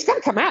 it's going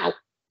to come out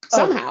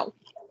somehow.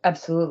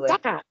 Absolutely.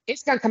 Somehow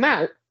it's going to come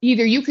out.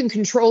 Either you can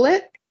control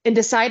it and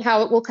decide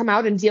how it will come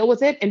out and deal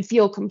with it and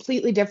feel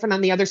completely different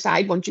on the other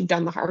side once you've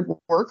done the hard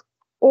work.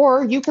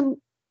 Or you can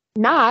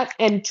not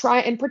and try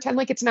and pretend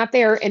like it's not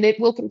there, and it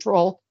will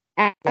control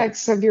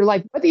aspects of your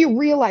life, whether you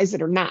realize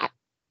it or not.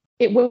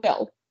 It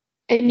will.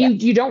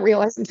 And you don't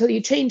realize until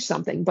you change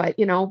something. But,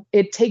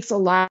 it takes a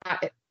lot.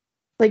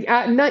 Like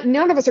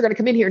none of us are going to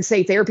come in here and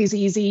say therapy's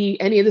easy.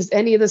 Any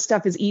of this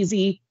stuff is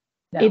easy.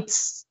 No.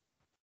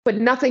 But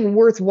nothing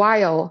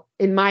worthwhile,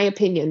 in my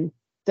opinion,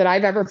 that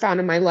I've ever found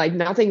in my life,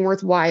 nothing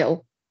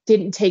worthwhile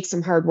didn't take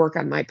some hard work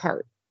on my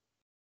part.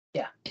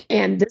 Yeah.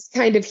 And this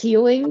kind of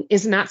healing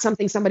is not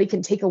something somebody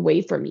can take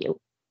away from you.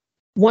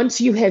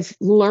 Once you have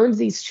learned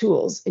these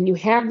tools and you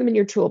have them in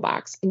your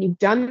toolbox and you've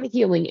done the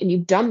healing and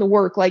you've done the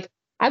work, like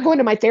I go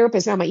into my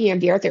therapist now, my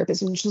EMDR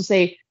therapist, and she'll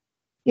say,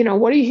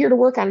 what are you here to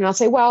work on? And I'll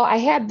say, well, I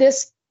had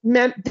this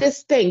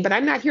thing, but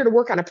I'm not here to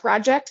work on a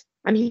project.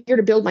 I'm here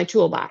to build my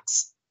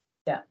toolbox.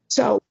 Yeah.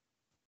 So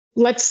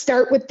let's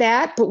start with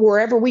that. But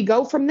wherever we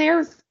go from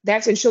there,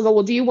 and she'll go,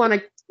 well, do you want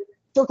to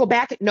circle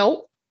back?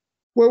 No.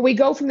 Where we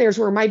go from there is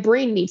where my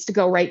brain needs to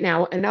go right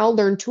now. And I'll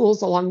learn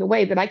tools along the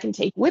way that I can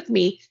take with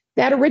me.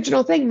 That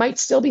original thing might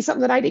still be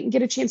something that I didn't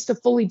get a chance to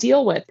fully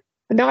deal with,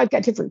 but now I've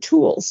got different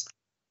tools.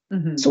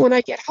 Mm-hmm. So when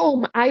I get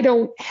home, I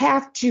don't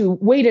have to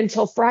wait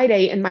until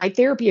Friday and my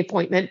therapy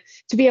appointment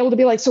to be able to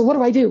be like, so what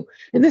do I do?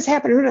 And this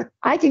happened.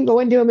 I can go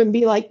into him and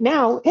be like,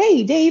 now,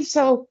 hey, Dave,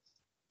 so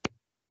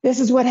this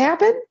is what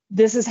happened.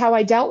 This is how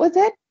I dealt with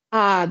it.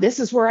 This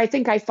is where I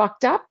think I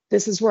fucked up.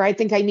 This is where I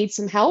think I need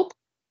some help.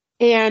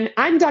 And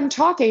I'm done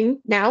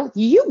talking now.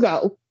 You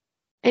go.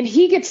 And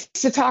he gets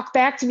to talk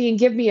back to me and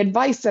give me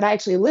advice that I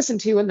actually listen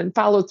to and then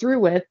follow through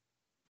with.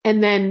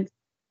 And then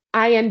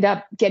I end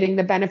up getting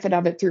the benefit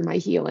of it through my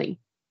healing.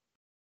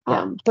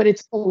 Yeah. But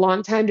it's a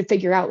long time to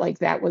figure out like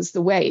that was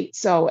the way.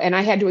 So, and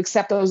I had to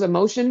accept those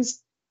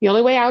emotions. The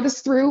only way out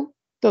is through.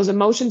 Those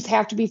emotions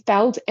have to be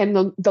felt.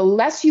 And the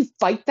less you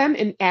fight them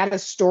and add a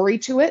story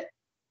to it,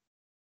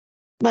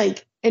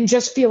 and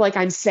just feel like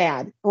I'm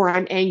sad or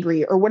I'm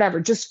angry or whatever,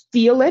 just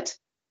feel it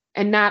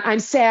and not I'm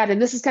sad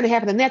and this is going to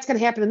happen and that's going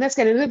to happen and that's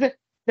going to,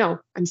 no,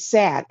 I'm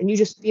sad. And you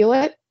just feel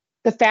it.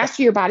 The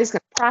faster your body's going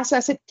to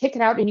process it, kick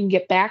it out, and you can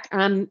get back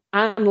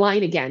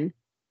online again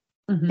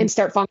and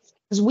start functioning.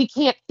 Because we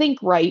can't think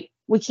right.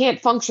 We can't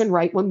function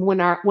right when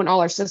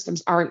all our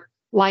systems aren't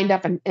lined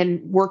up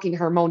and working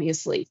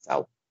harmoniously.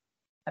 So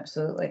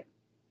absolutely.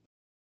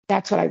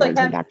 That's what I learned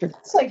from Dr.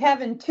 It's like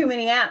having too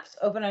many apps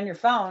open on your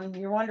phone.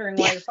 You're wondering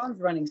why your phone's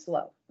running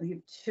slow. You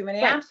have too many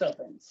apps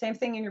open. Same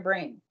thing in your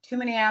brain. Too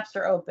many apps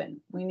are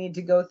open. We need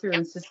to go through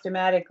and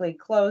systematically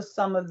close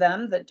some of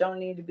them that don't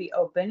need to be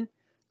open.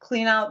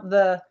 Clean out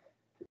the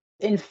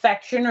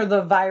infection or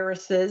the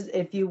viruses,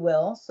 if you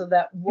will, so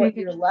that what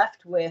you're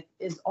left with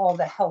is all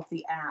the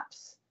healthy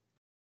apps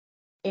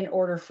in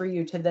order for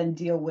you to then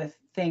deal with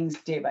things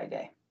day by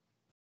day.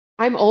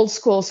 I'm old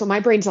school, so my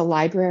brain's a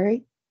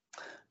library.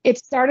 It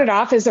started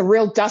off as a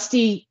real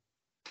dusty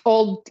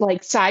old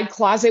side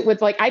closet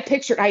with I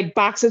had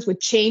boxes with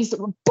chains that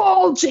were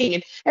bulging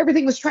and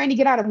everything was trying to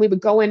get out. And we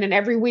would go in, and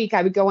every week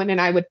I would go in and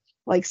I would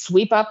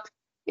sweep up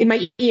in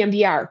my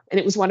EMDR. And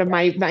it was one of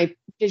my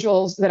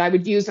visuals that I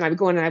would use, and I would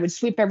go in and I would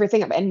sweep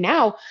everything up. And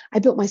now I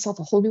built myself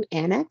a whole new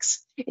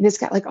annex, and it's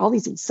got all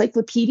these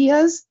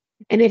encyclopedias,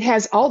 and it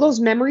has all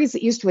those memories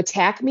that used to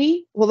attack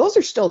me. Well, those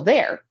are still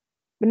there,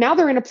 but now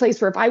they're in a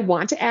place where if I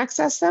want to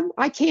access them,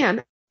 I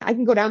can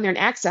go down there and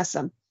access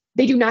them.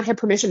 They do not have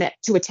permission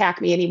to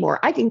attack me anymore.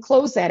 I can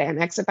close that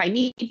annex if I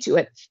need to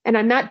it. And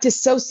I'm not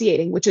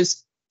dissociating, which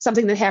is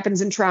something that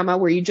happens in trauma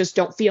where you just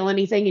don't feel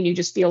anything and you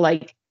just feel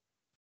like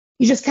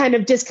you just kind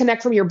of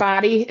disconnect from your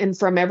body and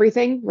from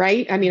everything,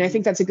 right? I mean, I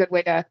think that's a good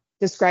way to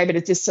describe it.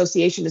 As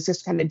dissociation is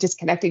just kind of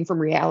disconnecting from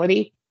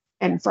reality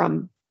and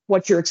from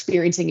what you're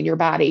experiencing in your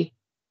body.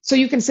 So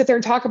you can sit there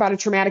and talk about a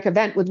traumatic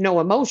event with no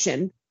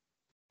emotion,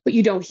 but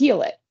you don't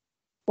heal it.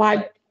 Well,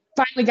 I've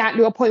finally gotten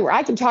to a point where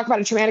I can talk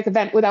about a traumatic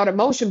event without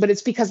emotion, but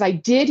it's because I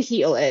did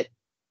heal it.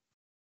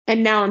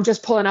 And now I'm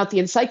just pulling out the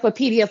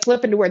encyclopedia,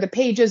 flipping to where the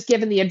page is,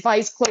 giving the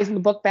advice, closing the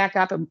book back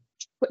up and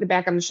putting it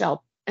back on the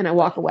shelf, and I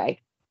walk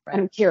away. I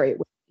don't carry it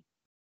with me.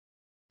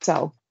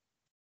 So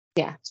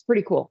yeah, it's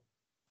pretty cool.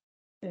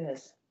 It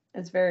is.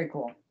 It's very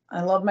cool.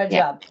 I love my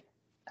job.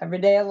 Every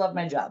day I love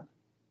my job.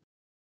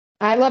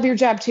 I love your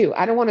job too.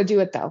 I don't want to do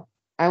it though.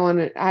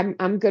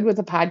 I'm good with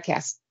the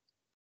podcast.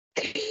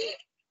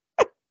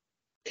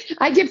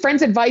 I give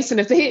friends advice, and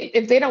if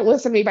they don't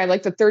listen to me by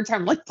the third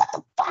time, I'm like,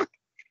 what the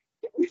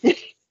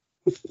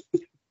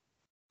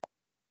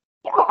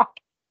fuck?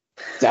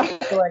 So,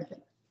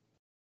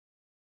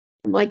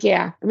 I'm like,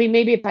 yeah. I mean,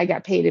 maybe if I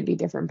got paid, it'd be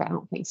different, but I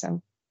don't think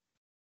so.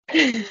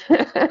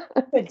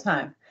 Good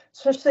time.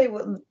 Especially,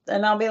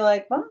 and I'll be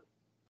like, well,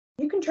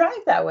 you can try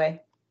it that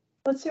way.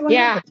 Let's see what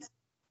happens.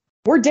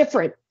 We're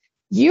different.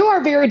 You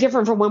are very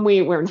different from when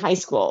we were in high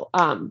school.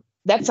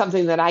 That's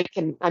something that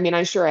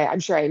I'm sure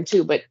I am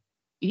too, but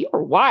you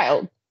were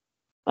wild.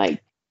 I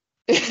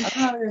don't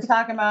know what you're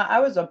talking about. I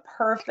was a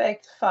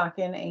perfect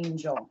fucking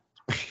angel.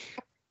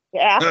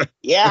 Yeah.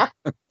 Yeah.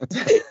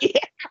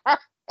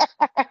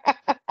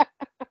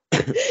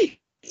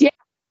 Yeah.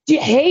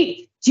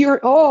 Hey, you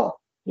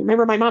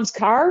remember my mom's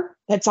car?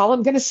 That's all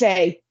I'm going to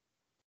say.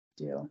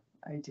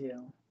 I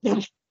do.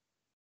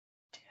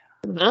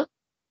 Huh?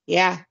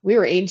 Yeah, we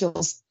were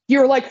angels. You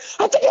were like,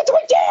 I think it's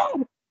my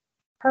dad.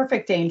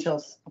 Perfect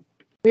angels.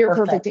 We were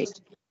perfect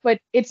angels. But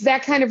it's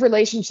that kind of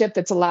relationship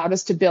that's allowed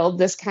us to build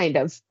this kind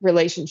of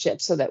relationship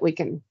so that we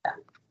can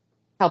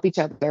help each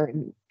other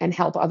and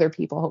help other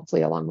people,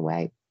 hopefully, along the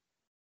way.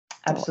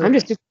 So I'm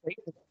just super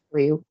grateful for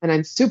you, and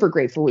I'm super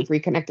grateful we've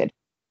reconnected.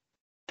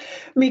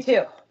 Me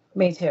too.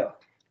 Me too.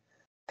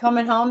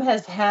 Coming home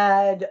has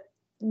had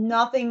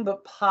nothing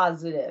but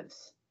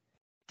positives,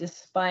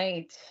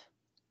 despite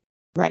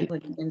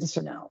living in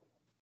snow.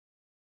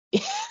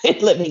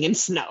 Living in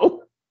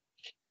snow.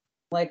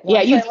 Like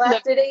once I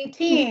left at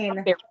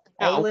 18,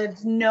 I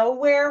lived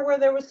nowhere where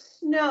there was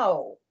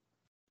snow.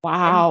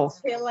 Wow.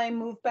 Until I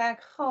moved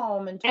back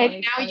home in 2021.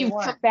 And now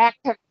you've come back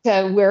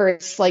to where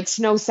it's like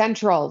snow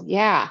central.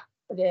 Yeah.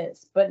 It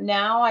is. But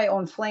now I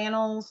own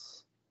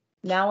flannels.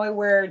 Now I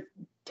wear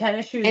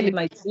tennis shoes with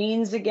my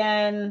jeans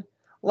again.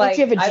 Like,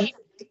 don't you have a Jeep?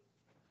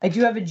 I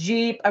do have a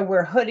Jeep. I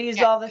wear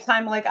hoodies all the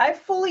time. Like, I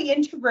fully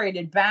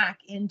integrated back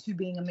into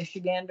being a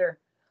Michigander.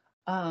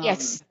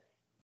 Yes,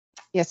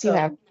 you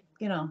have.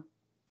 You know.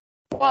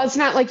 Well, it's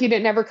not like you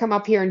didn't ever come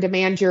up here and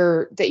demand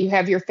that you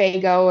have your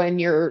Fago and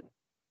your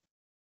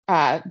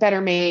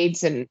Better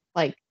Maids, and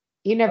like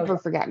you never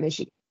forgot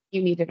Michigan.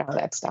 You needed all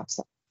that stuff.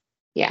 So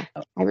yeah,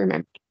 I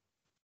remember.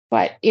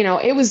 But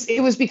it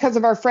was because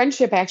of our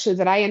friendship actually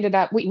that I ended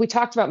up. We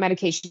talked about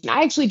medication.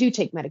 I actually do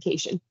take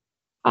medication.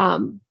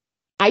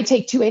 I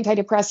take 2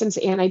 antidepressants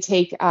and I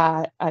take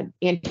an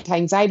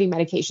anti-anxiety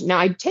medication. Now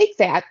I take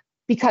that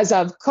because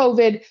of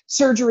COVID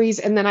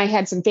surgeries, and then I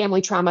had some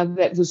family trauma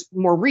that was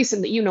more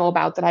recent that you know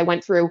about that I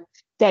went through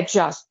that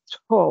just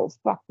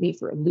fucked me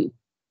for a loop.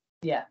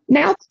 Yeah.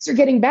 Now things are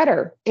getting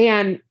better,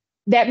 and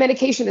that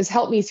medication has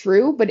helped me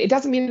through, but it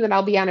doesn't mean that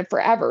I'll be on it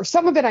forever.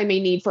 Some of it I may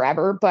need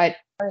forever, but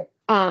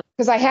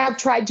because I have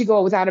tried to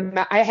go without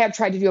I have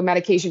tried to do a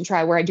medication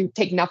trial where I do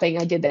take nothing.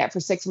 I did that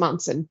for 6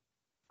 months, and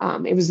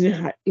it was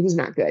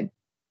not good.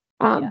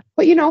 But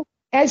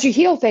as you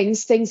heal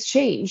things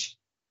change,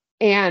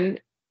 and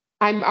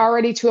I'm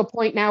already to a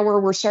point now where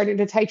we're starting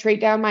to titrate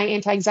down my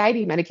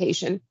anti-anxiety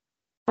medication.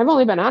 I've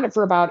only been on it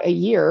for about a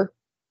year,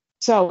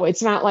 so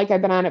it's not like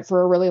I've been on it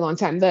for a really long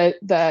time. The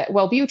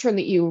Wellbutrin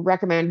that you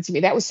recommended to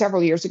me, that was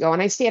several years ago,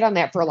 and I stayed on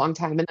that for a long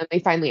time, and then they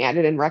finally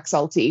added in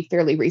Rexulti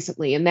fairly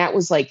recently, and that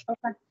was like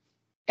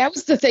that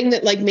was the thing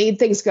that like made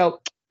things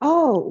go,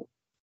 oh,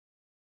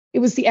 it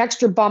was the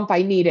extra bump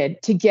I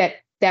needed to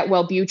get that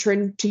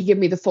Wellbutrin to give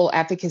me the full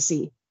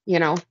efficacy,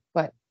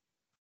 but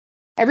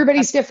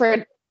everybody's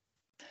different.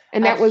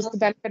 And that was the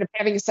benefit of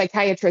having a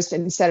psychiatrist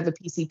instead of a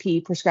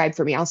PCP prescribed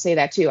for me. I'll say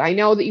that too. I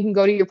know that you can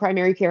go to your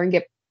primary care and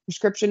get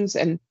prescriptions,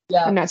 and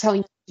I'm not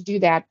telling you to do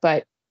that,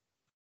 but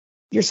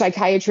your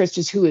psychiatrist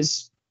is who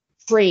is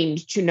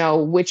trained to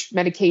know which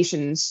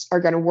medications are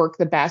going to work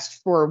the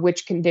best for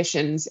which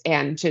conditions,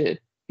 and to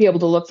be able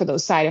to look for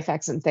those side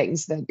effects and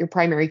things that your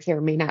primary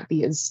care may not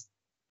be as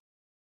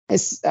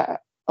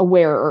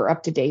aware or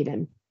up to date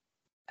in.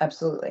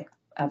 Absolutely.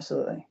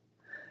 Absolutely.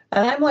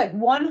 And I'm like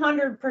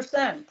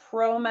 100%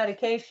 pro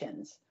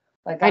medications.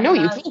 Like, I'm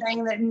not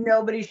saying that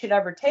nobody should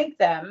ever take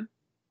them.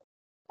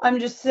 I'm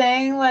just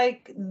saying,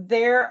 like,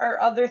 there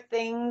are other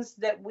things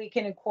that we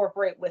can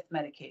incorporate with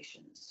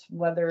medications,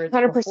 whether it's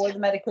 100%. Before the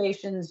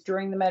medications,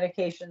 during the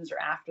medications, or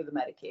after the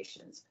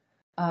medications.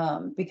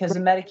 Because a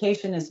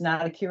medication is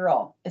not a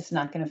cure-all. It's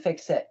not going to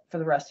fix it for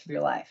the rest of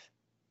your life.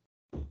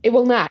 It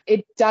will not.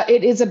 It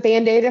is a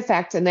Band-Aid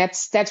effect, and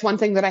that's one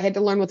thing that I had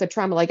to learn with the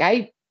trauma. Like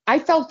I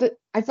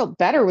felt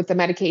better with the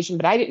medication,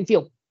 but I didn't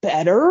feel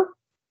better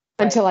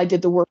until I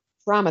did the work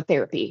trauma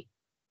therapy.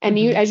 And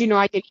as you know,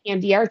 I did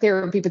EMDR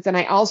therapy, but then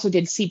I also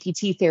did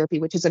CPT therapy,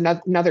 which is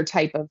another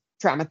type of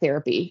trauma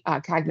therapy,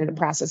 cognitive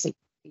processing.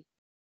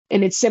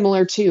 And it's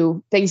similar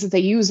to things that they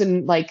use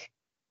in like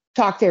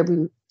talk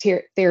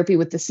therapy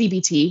with the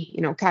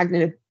CBT,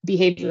 cognitive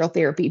behavioral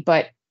therapy,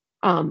 but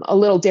a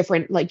little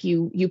different. Like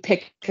you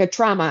pick a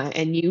trauma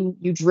and you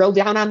drill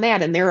down on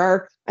that, and there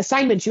are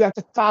assignments you have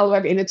to follow,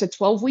 and it's a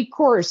 12-week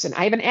course, and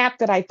I have an app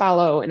that I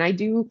follow, and I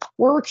do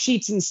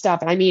worksheets and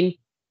stuff. And I mean,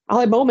 I'll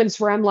have moments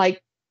where I'm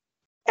like,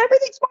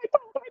 everything's my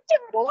fault, I'm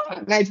terrible,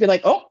 and I'd be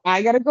like, oh,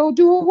 I gotta go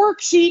do a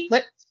worksheet.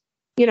 But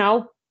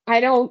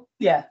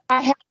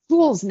I have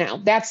tools now.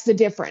 That's the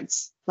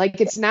difference. Like,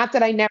 it's not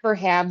that I never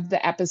have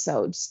the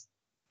episodes,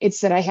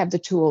 it's that I have the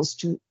tools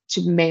to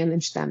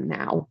manage them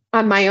now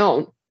on my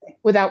own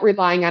without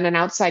relying on an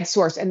outside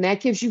source. And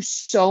that gives you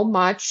so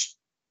much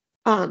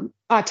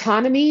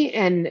autonomy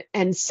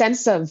and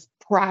sense of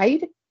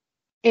pride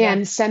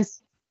and sense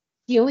of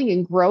healing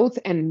and growth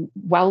and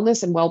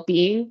wellness and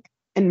well-being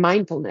and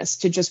mindfulness,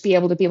 to just be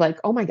able to be like,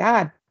 oh my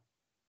God,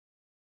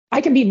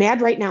 I can be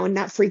mad right now and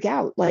not freak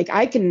out. Like,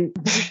 I can,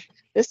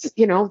 this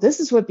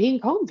is what being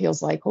calm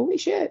feels like. Holy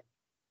shit.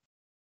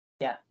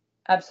 Yeah,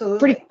 absolutely.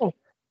 Pretty cool.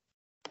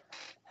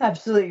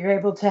 Absolutely. You're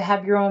able to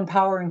have your own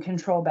power and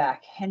control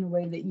back in a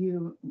way that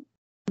you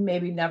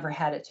maybe never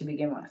had it to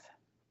begin with.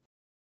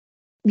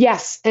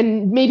 Yes.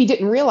 And maybe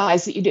didn't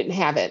realize that you didn't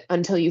have it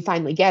until you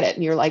finally get it.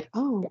 And you're like,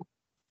 oh,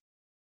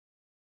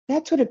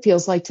 that's what it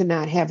feels like to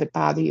not have it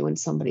bother you when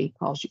somebody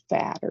calls you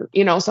fat or,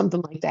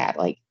 something like that.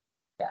 Like,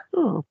 Yeah.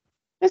 oh,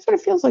 that's what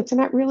it feels like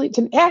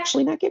to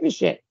actually not give a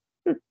shit.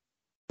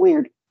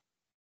 Weird.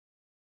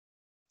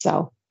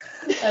 So.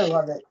 I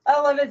love it.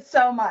 I love it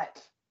so much.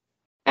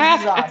 This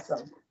is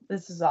awesome.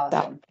 This is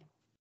awesome. So,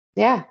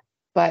 yeah.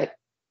 But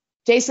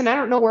Jason, I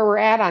don't know where we're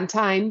at on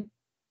time,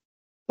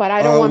 but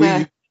I don't want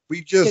to.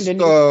 We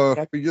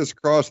just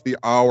crossed the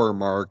hour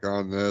mark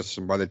on this,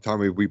 and by the time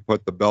we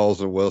put the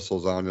bells and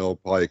whistles on, it'll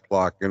probably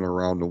clock in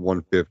around the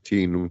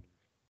 1:15,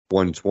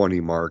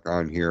 1:20 mark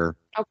on here.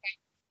 Okay.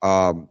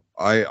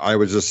 I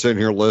was just sitting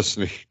here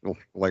listening.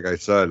 Like I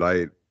said,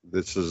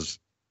 this is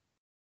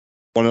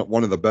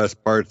one of the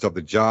best parts of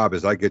the job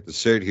is I get to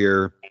sit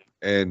here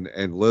and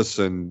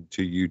listen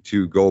to you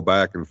two go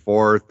back and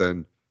forth.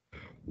 And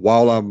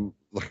while I'm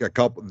like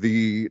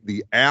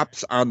the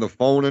apps on the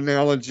phone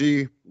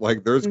analogy,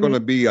 like there's going to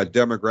be a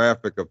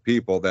demographic of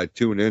people that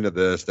tune into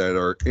this that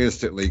are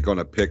instantly going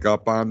to pick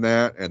up on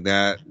that, and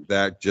that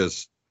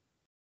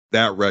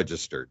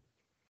registered.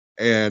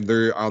 And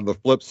there, on the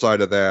flip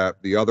side of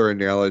that, the other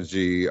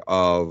analogy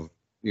of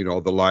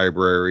the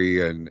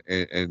library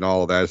and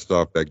all of that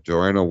stuff that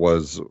Joanna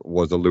was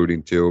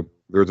alluding to,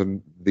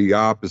 the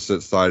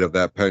opposite side of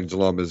that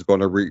pendulum is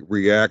going to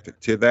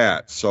react to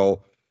that.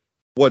 So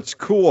what's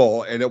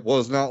cool, and it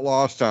was not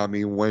lost on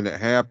me when it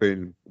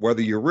happened,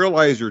 whether you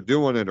realize you're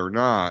doing it or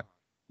not,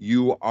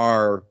 you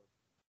are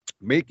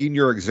making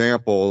your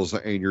examples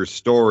and your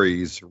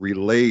stories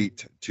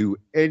relate to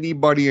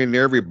anybody and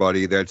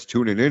everybody that's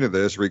tuning into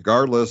this,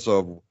 regardless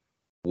of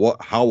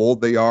how old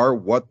they are,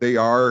 what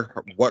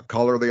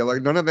color they are.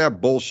 Like, none of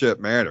that bullshit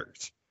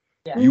matters.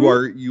 Yeah. You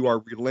are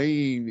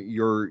relaying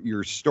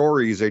your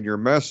stories and your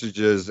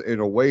messages in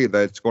a way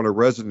that's going to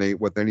resonate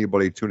with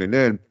anybody tuning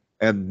in.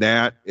 And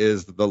that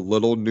is the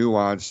little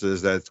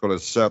nuances that's going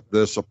to set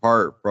this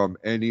apart from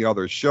any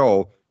other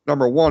show.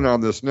 Number one,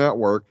 on this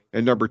network,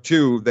 and number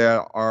two,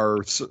 that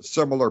are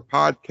similar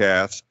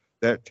podcasts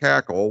that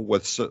tackle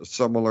with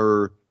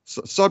similar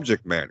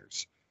subject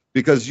matters.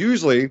 Because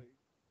usually,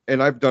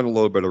 and I've done a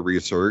little bit of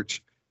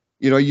research,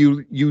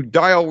 you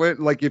dial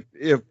in, like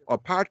if a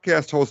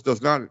podcast host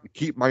does not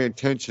keep my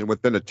attention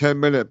within a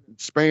 10-minute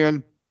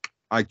span,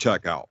 I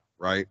check out,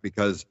 right?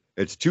 Because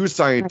it's too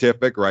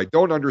scientific, or I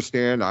don't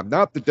understand. I'm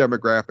not the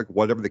demographic,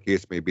 whatever the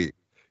case may be.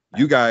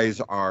 You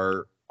guys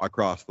are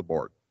across the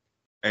board.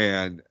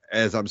 And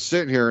as I'm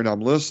sitting here and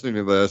I'm listening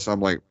to this, I'm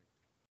like,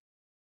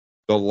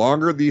 the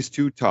longer these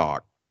two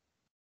talk,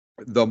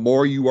 the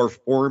more you are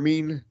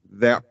forming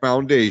that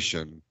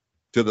foundation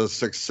to the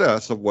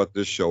success of what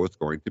this show is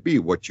going to be,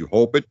 what you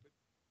hope it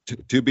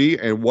to be,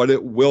 and what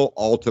it will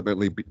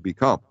ultimately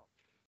become.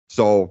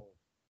 So,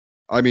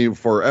 I mean,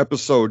 for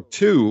episode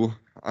 2,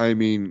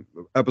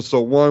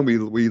 episode 1,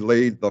 we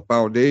laid the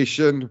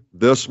foundation.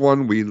 This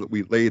one, we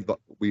laid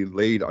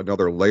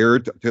another layer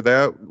to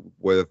that,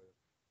 with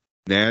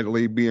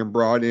Natalie being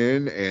brought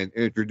in and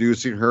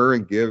introducing her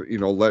and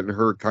letting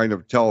her kind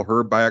of tell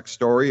her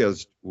backstory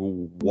as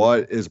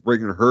what is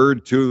bringing her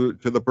to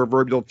the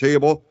proverbial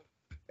table.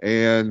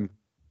 And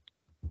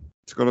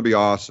it's going to be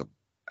awesome.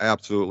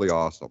 Absolutely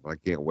awesome. I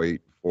can't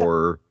wait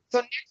for. So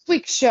next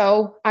week's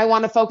show, I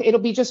want to focus. It'll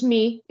be just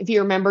me, if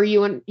you remember,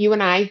 you and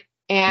I.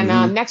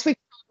 And next week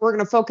we're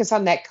going to focus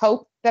on that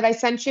cope that I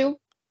sent you.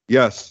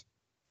 Yes.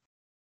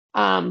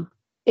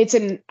 It's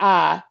an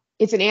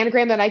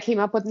anagram that I came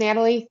up with,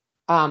 Natalie.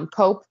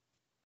 Cope,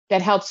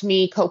 that helps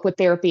me cope with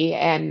therapy,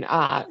 and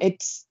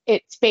it's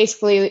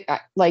basically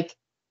like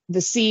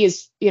the C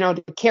is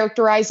to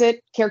characterize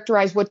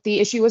what the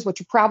issue is, what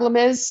your problem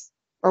is,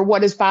 or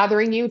what is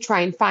bothering you. Try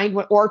and find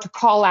or to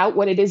call out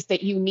what it is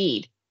that you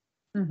need.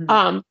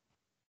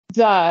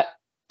 The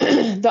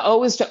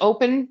O is to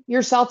open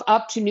yourself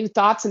up to new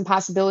thoughts and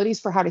possibilities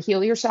for how to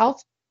heal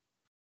yourself.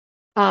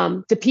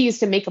 The P is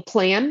to make a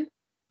plan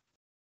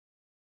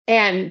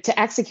and to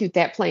execute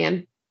that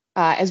plan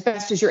as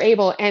best as you're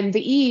able. And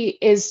the E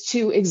is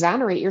to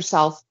exonerate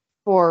yourself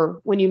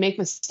for when you make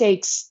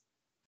mistakes,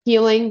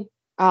 healing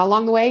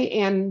along the way,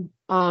 and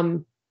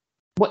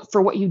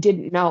what you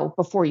didn't know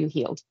before you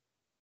healed.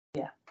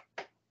 Yeah.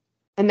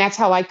 And that's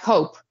how I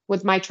cope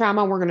with my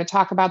trauma. We're going to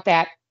talk about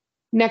that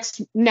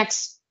next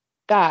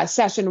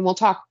session. We'll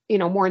talk,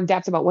 more in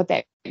depth about what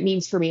that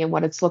means for me and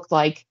what it's looked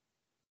like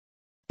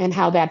and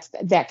how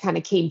that kind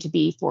of came to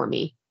be for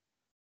me.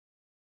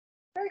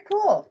 Very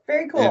cool.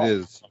 Very cool. It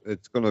is.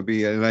 It's going to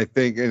be, and I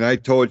think, and I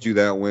told you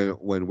that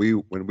when we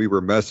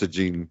were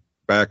messaging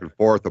back and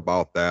forth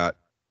about that,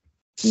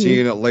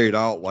 seeing it laid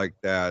out like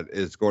that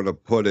is going to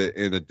put it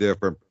in a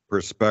different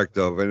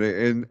perspective.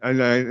 And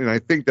I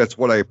think that's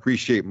what I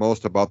appreciate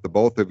most about the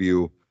both of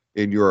you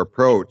in your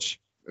approach,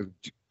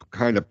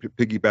 kind of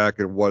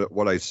piggybacking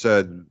what I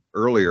said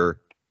earlier,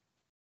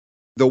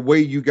 the way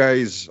you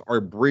guys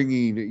are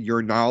bringing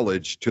your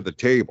knowledge to the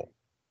table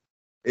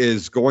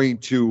is going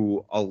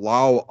to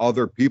allow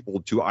other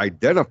people to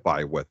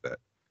identify with it.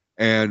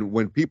 And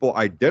when people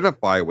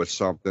identify with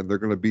something, they're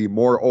going to be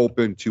more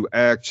open to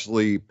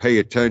actually pay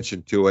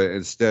attention to it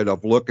instead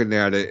of looking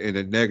at it in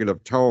a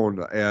negative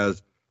tone,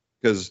 as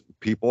because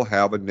people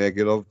have a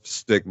negative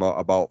stigma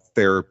about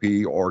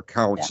therapy or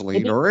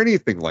counseling or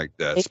anything like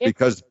this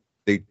because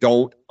they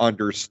don't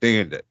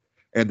understand it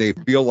and they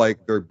feel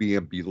like they're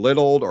being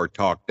belittled or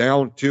talked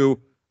down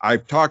to.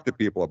 I've talked to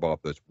people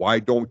about this. Why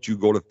don't you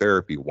go to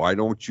therapy? Why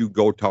don't you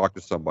go talk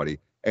to somebody?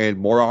 And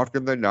more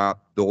often than not,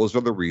 those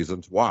are the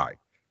reasons why.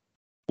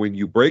 When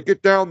you break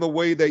it down the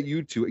way that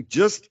you two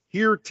just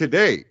here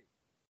today,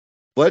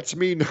 lets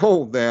me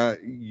know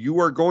that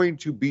you are going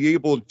to be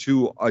able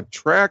to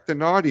attract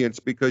an audience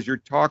because you're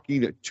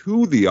talking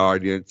to the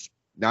audience,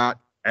 not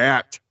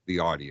at the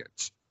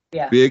audience.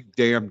 Yeah. Big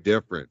damn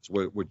difference.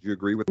 Would you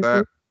agree with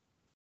that?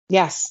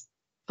 Yes,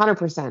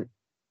 100%.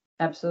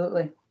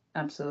 Absolutely.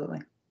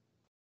 Absolutely.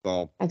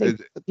 So I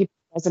think the people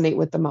resonate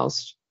with the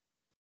most.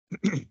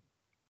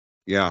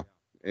 Yeah.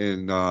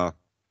 And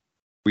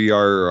we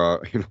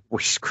are, we're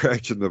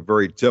scratching the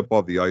very tip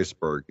of the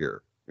iceberg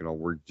here.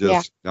 We're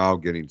just now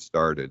getting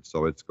started.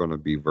 So it's going to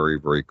be very,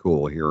 very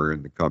cool here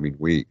in the coming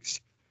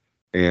weeks.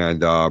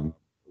 And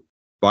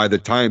by the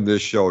time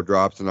this show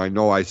drops, and I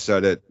know I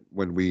said it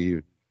when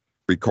we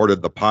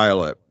recorded the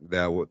pilot,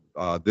 that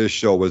this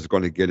show was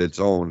going to get its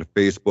own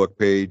Facebook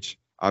page.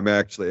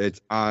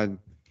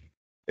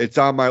 It's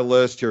on my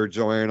list here,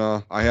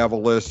 Joanna. I have a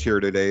list here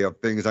today of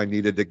things I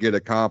needed to get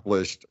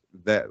accomplished.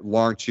 That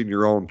launching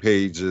your own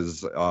page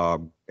is,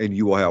 and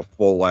you will have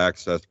full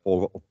access,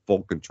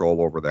 full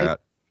control over that.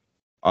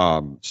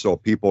 So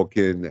people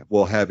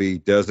will have a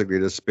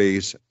designated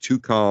space to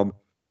come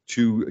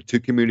to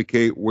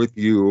communicate with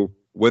you,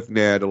 with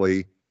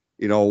Natalie,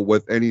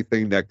 with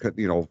anything that could,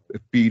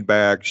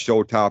 feedback,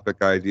 show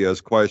topic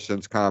ideas,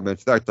 questions,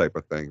 comments, that type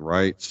of thing,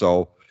 right?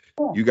 So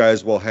you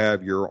guys will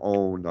have your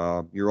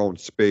own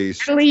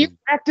space. Natalie, your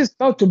practice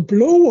about to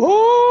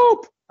blow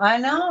up. I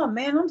know,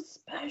 man. I'm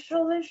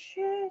special as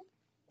shit.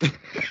 Yeah,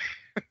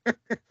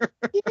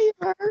 you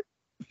are.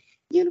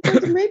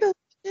 Unicorns and rainbows.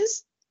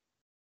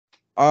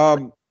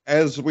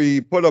 As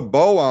we put a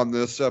bow on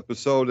this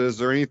episode, is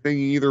there anything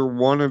either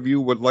one of you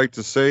would like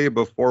to say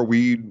before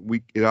we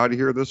get out of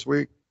here this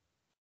week?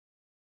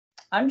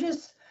 I'm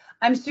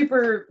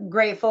super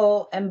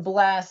grateful and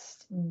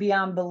blessed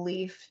beyond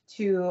belief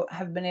to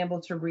have been able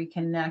to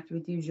reconnect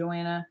with you,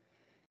 Joanna.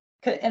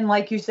 And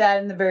like you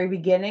said in the very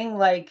beginning,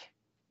 like,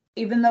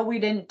 even though we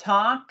didn't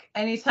talk,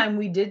 anytime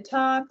we did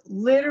talk,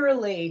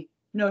 literally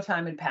no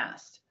time had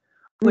passed,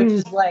 which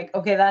is like,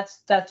 okay,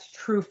 that's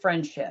true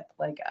friendship.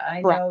 Like,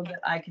 I know that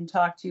I can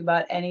talk to you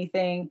about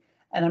anything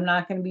and I'm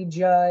not going to be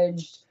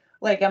judged.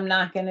 Like, I'm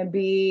not going to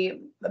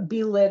be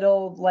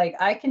belittled. Like,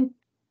 I can,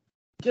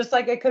 just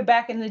like I could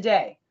back in the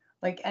day,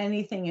 like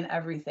anything and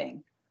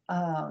everything.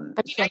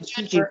 It's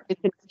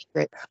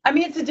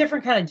a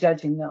different kind of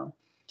judging though.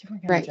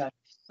 Different kind of judging.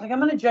 Like, I'm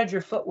going to judge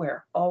your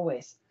footwear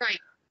always. Right.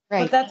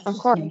 But that's of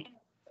course. Me.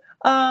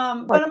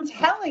 But I'm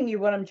telling you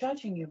what I'm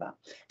judging you about.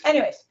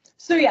 Anyways,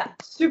 so yeah,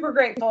 super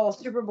grateful,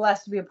 super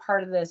blessed to be a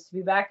part of this, to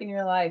be back in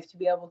your life, to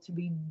be able to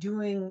be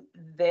doing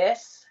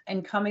this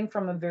and coming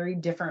from a very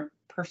different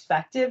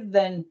perspective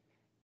than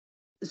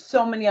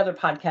so many other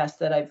podcasts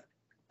that I've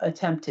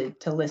attempted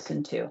to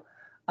listen to.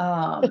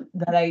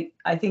 That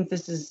I think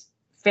this is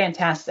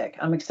fantastic.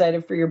 I'm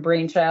excited for your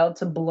brainchild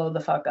to blow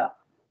the fuck up.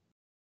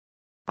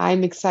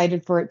 I'm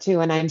excited for it too.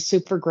 And I'm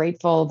super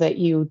grateful that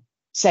you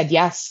said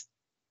yes,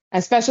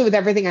 especially with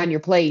everything on your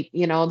plate,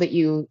 that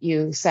you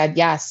said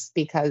yes,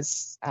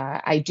 because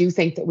I do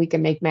think that we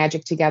can make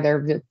magic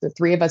together, the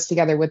three of us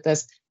together with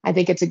this. I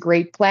think it's a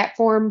great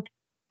platform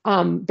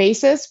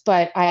basis,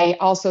 but I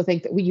also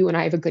think that you and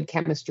I have a good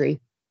chemistry.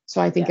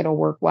 So I think it'll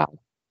work well.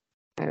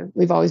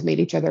 We've always made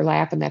each other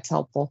laugh, and that's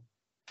helpful.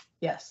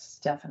 Yes,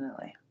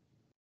 definitely.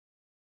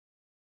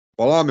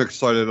 Well, I'm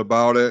excited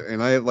about it,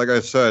 and like I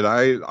said,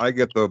 I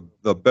get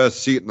the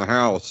best seat in the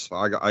house.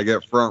 I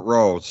get front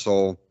row,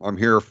 so I'm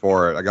here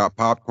for it. I got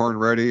popcorn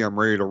ready. I'm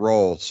ready to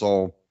roll.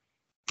 So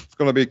it's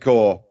gonna be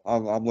cool.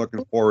 I'm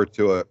looking forward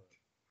to it.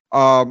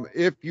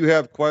 If you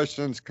have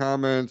questions,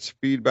 comments,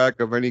 feedback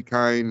of any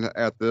kind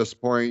at this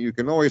point, you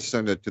can always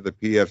send it to the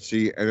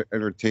PFC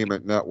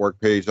Entertainment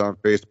Network page on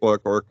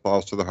Facebook, or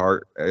close to the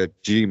heart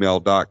at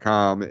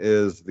gmail.com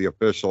is the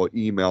official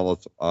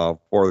email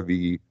for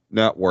the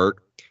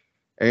network.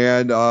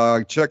 And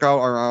check out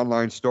our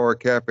online store,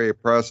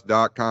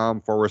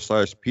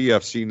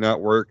 cafepress.com/PFC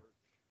network.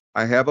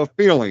 I have a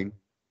feeling,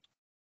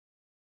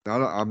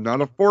 I'm not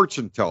a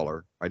fortune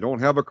teller. I don't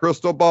have a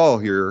crystal ball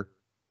here,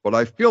 but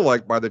I feel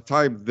like by the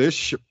time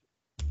this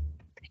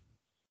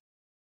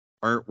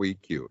aren't we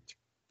cute?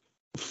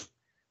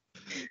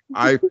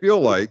 I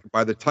feel like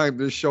by the time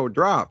this show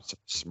drops,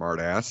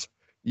 smartass,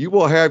 you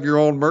will have your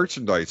own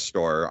merchandise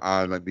store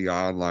on the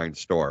online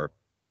store.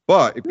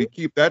 But if you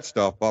keep that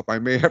stuff up, I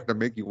may have to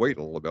make you wait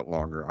a little bit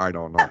longer. I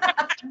don't know.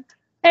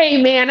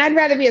 Hey, man, I'd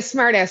rather be a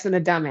smartass than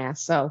a dumbass,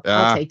 so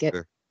I'll take it.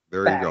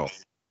 There you go.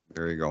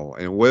 There you go.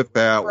 And with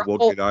that,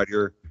 we'll get out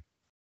here.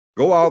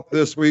 Go out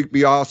this week,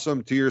 be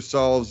awesome to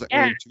yourselves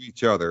Yeah. and to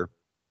each other.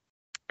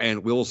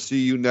 And we'll see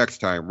you next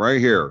time right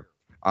here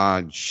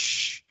on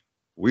Shh.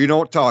 We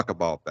don't talk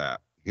about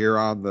that here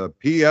on the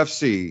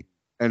PFC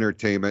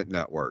Entertainment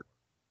Network.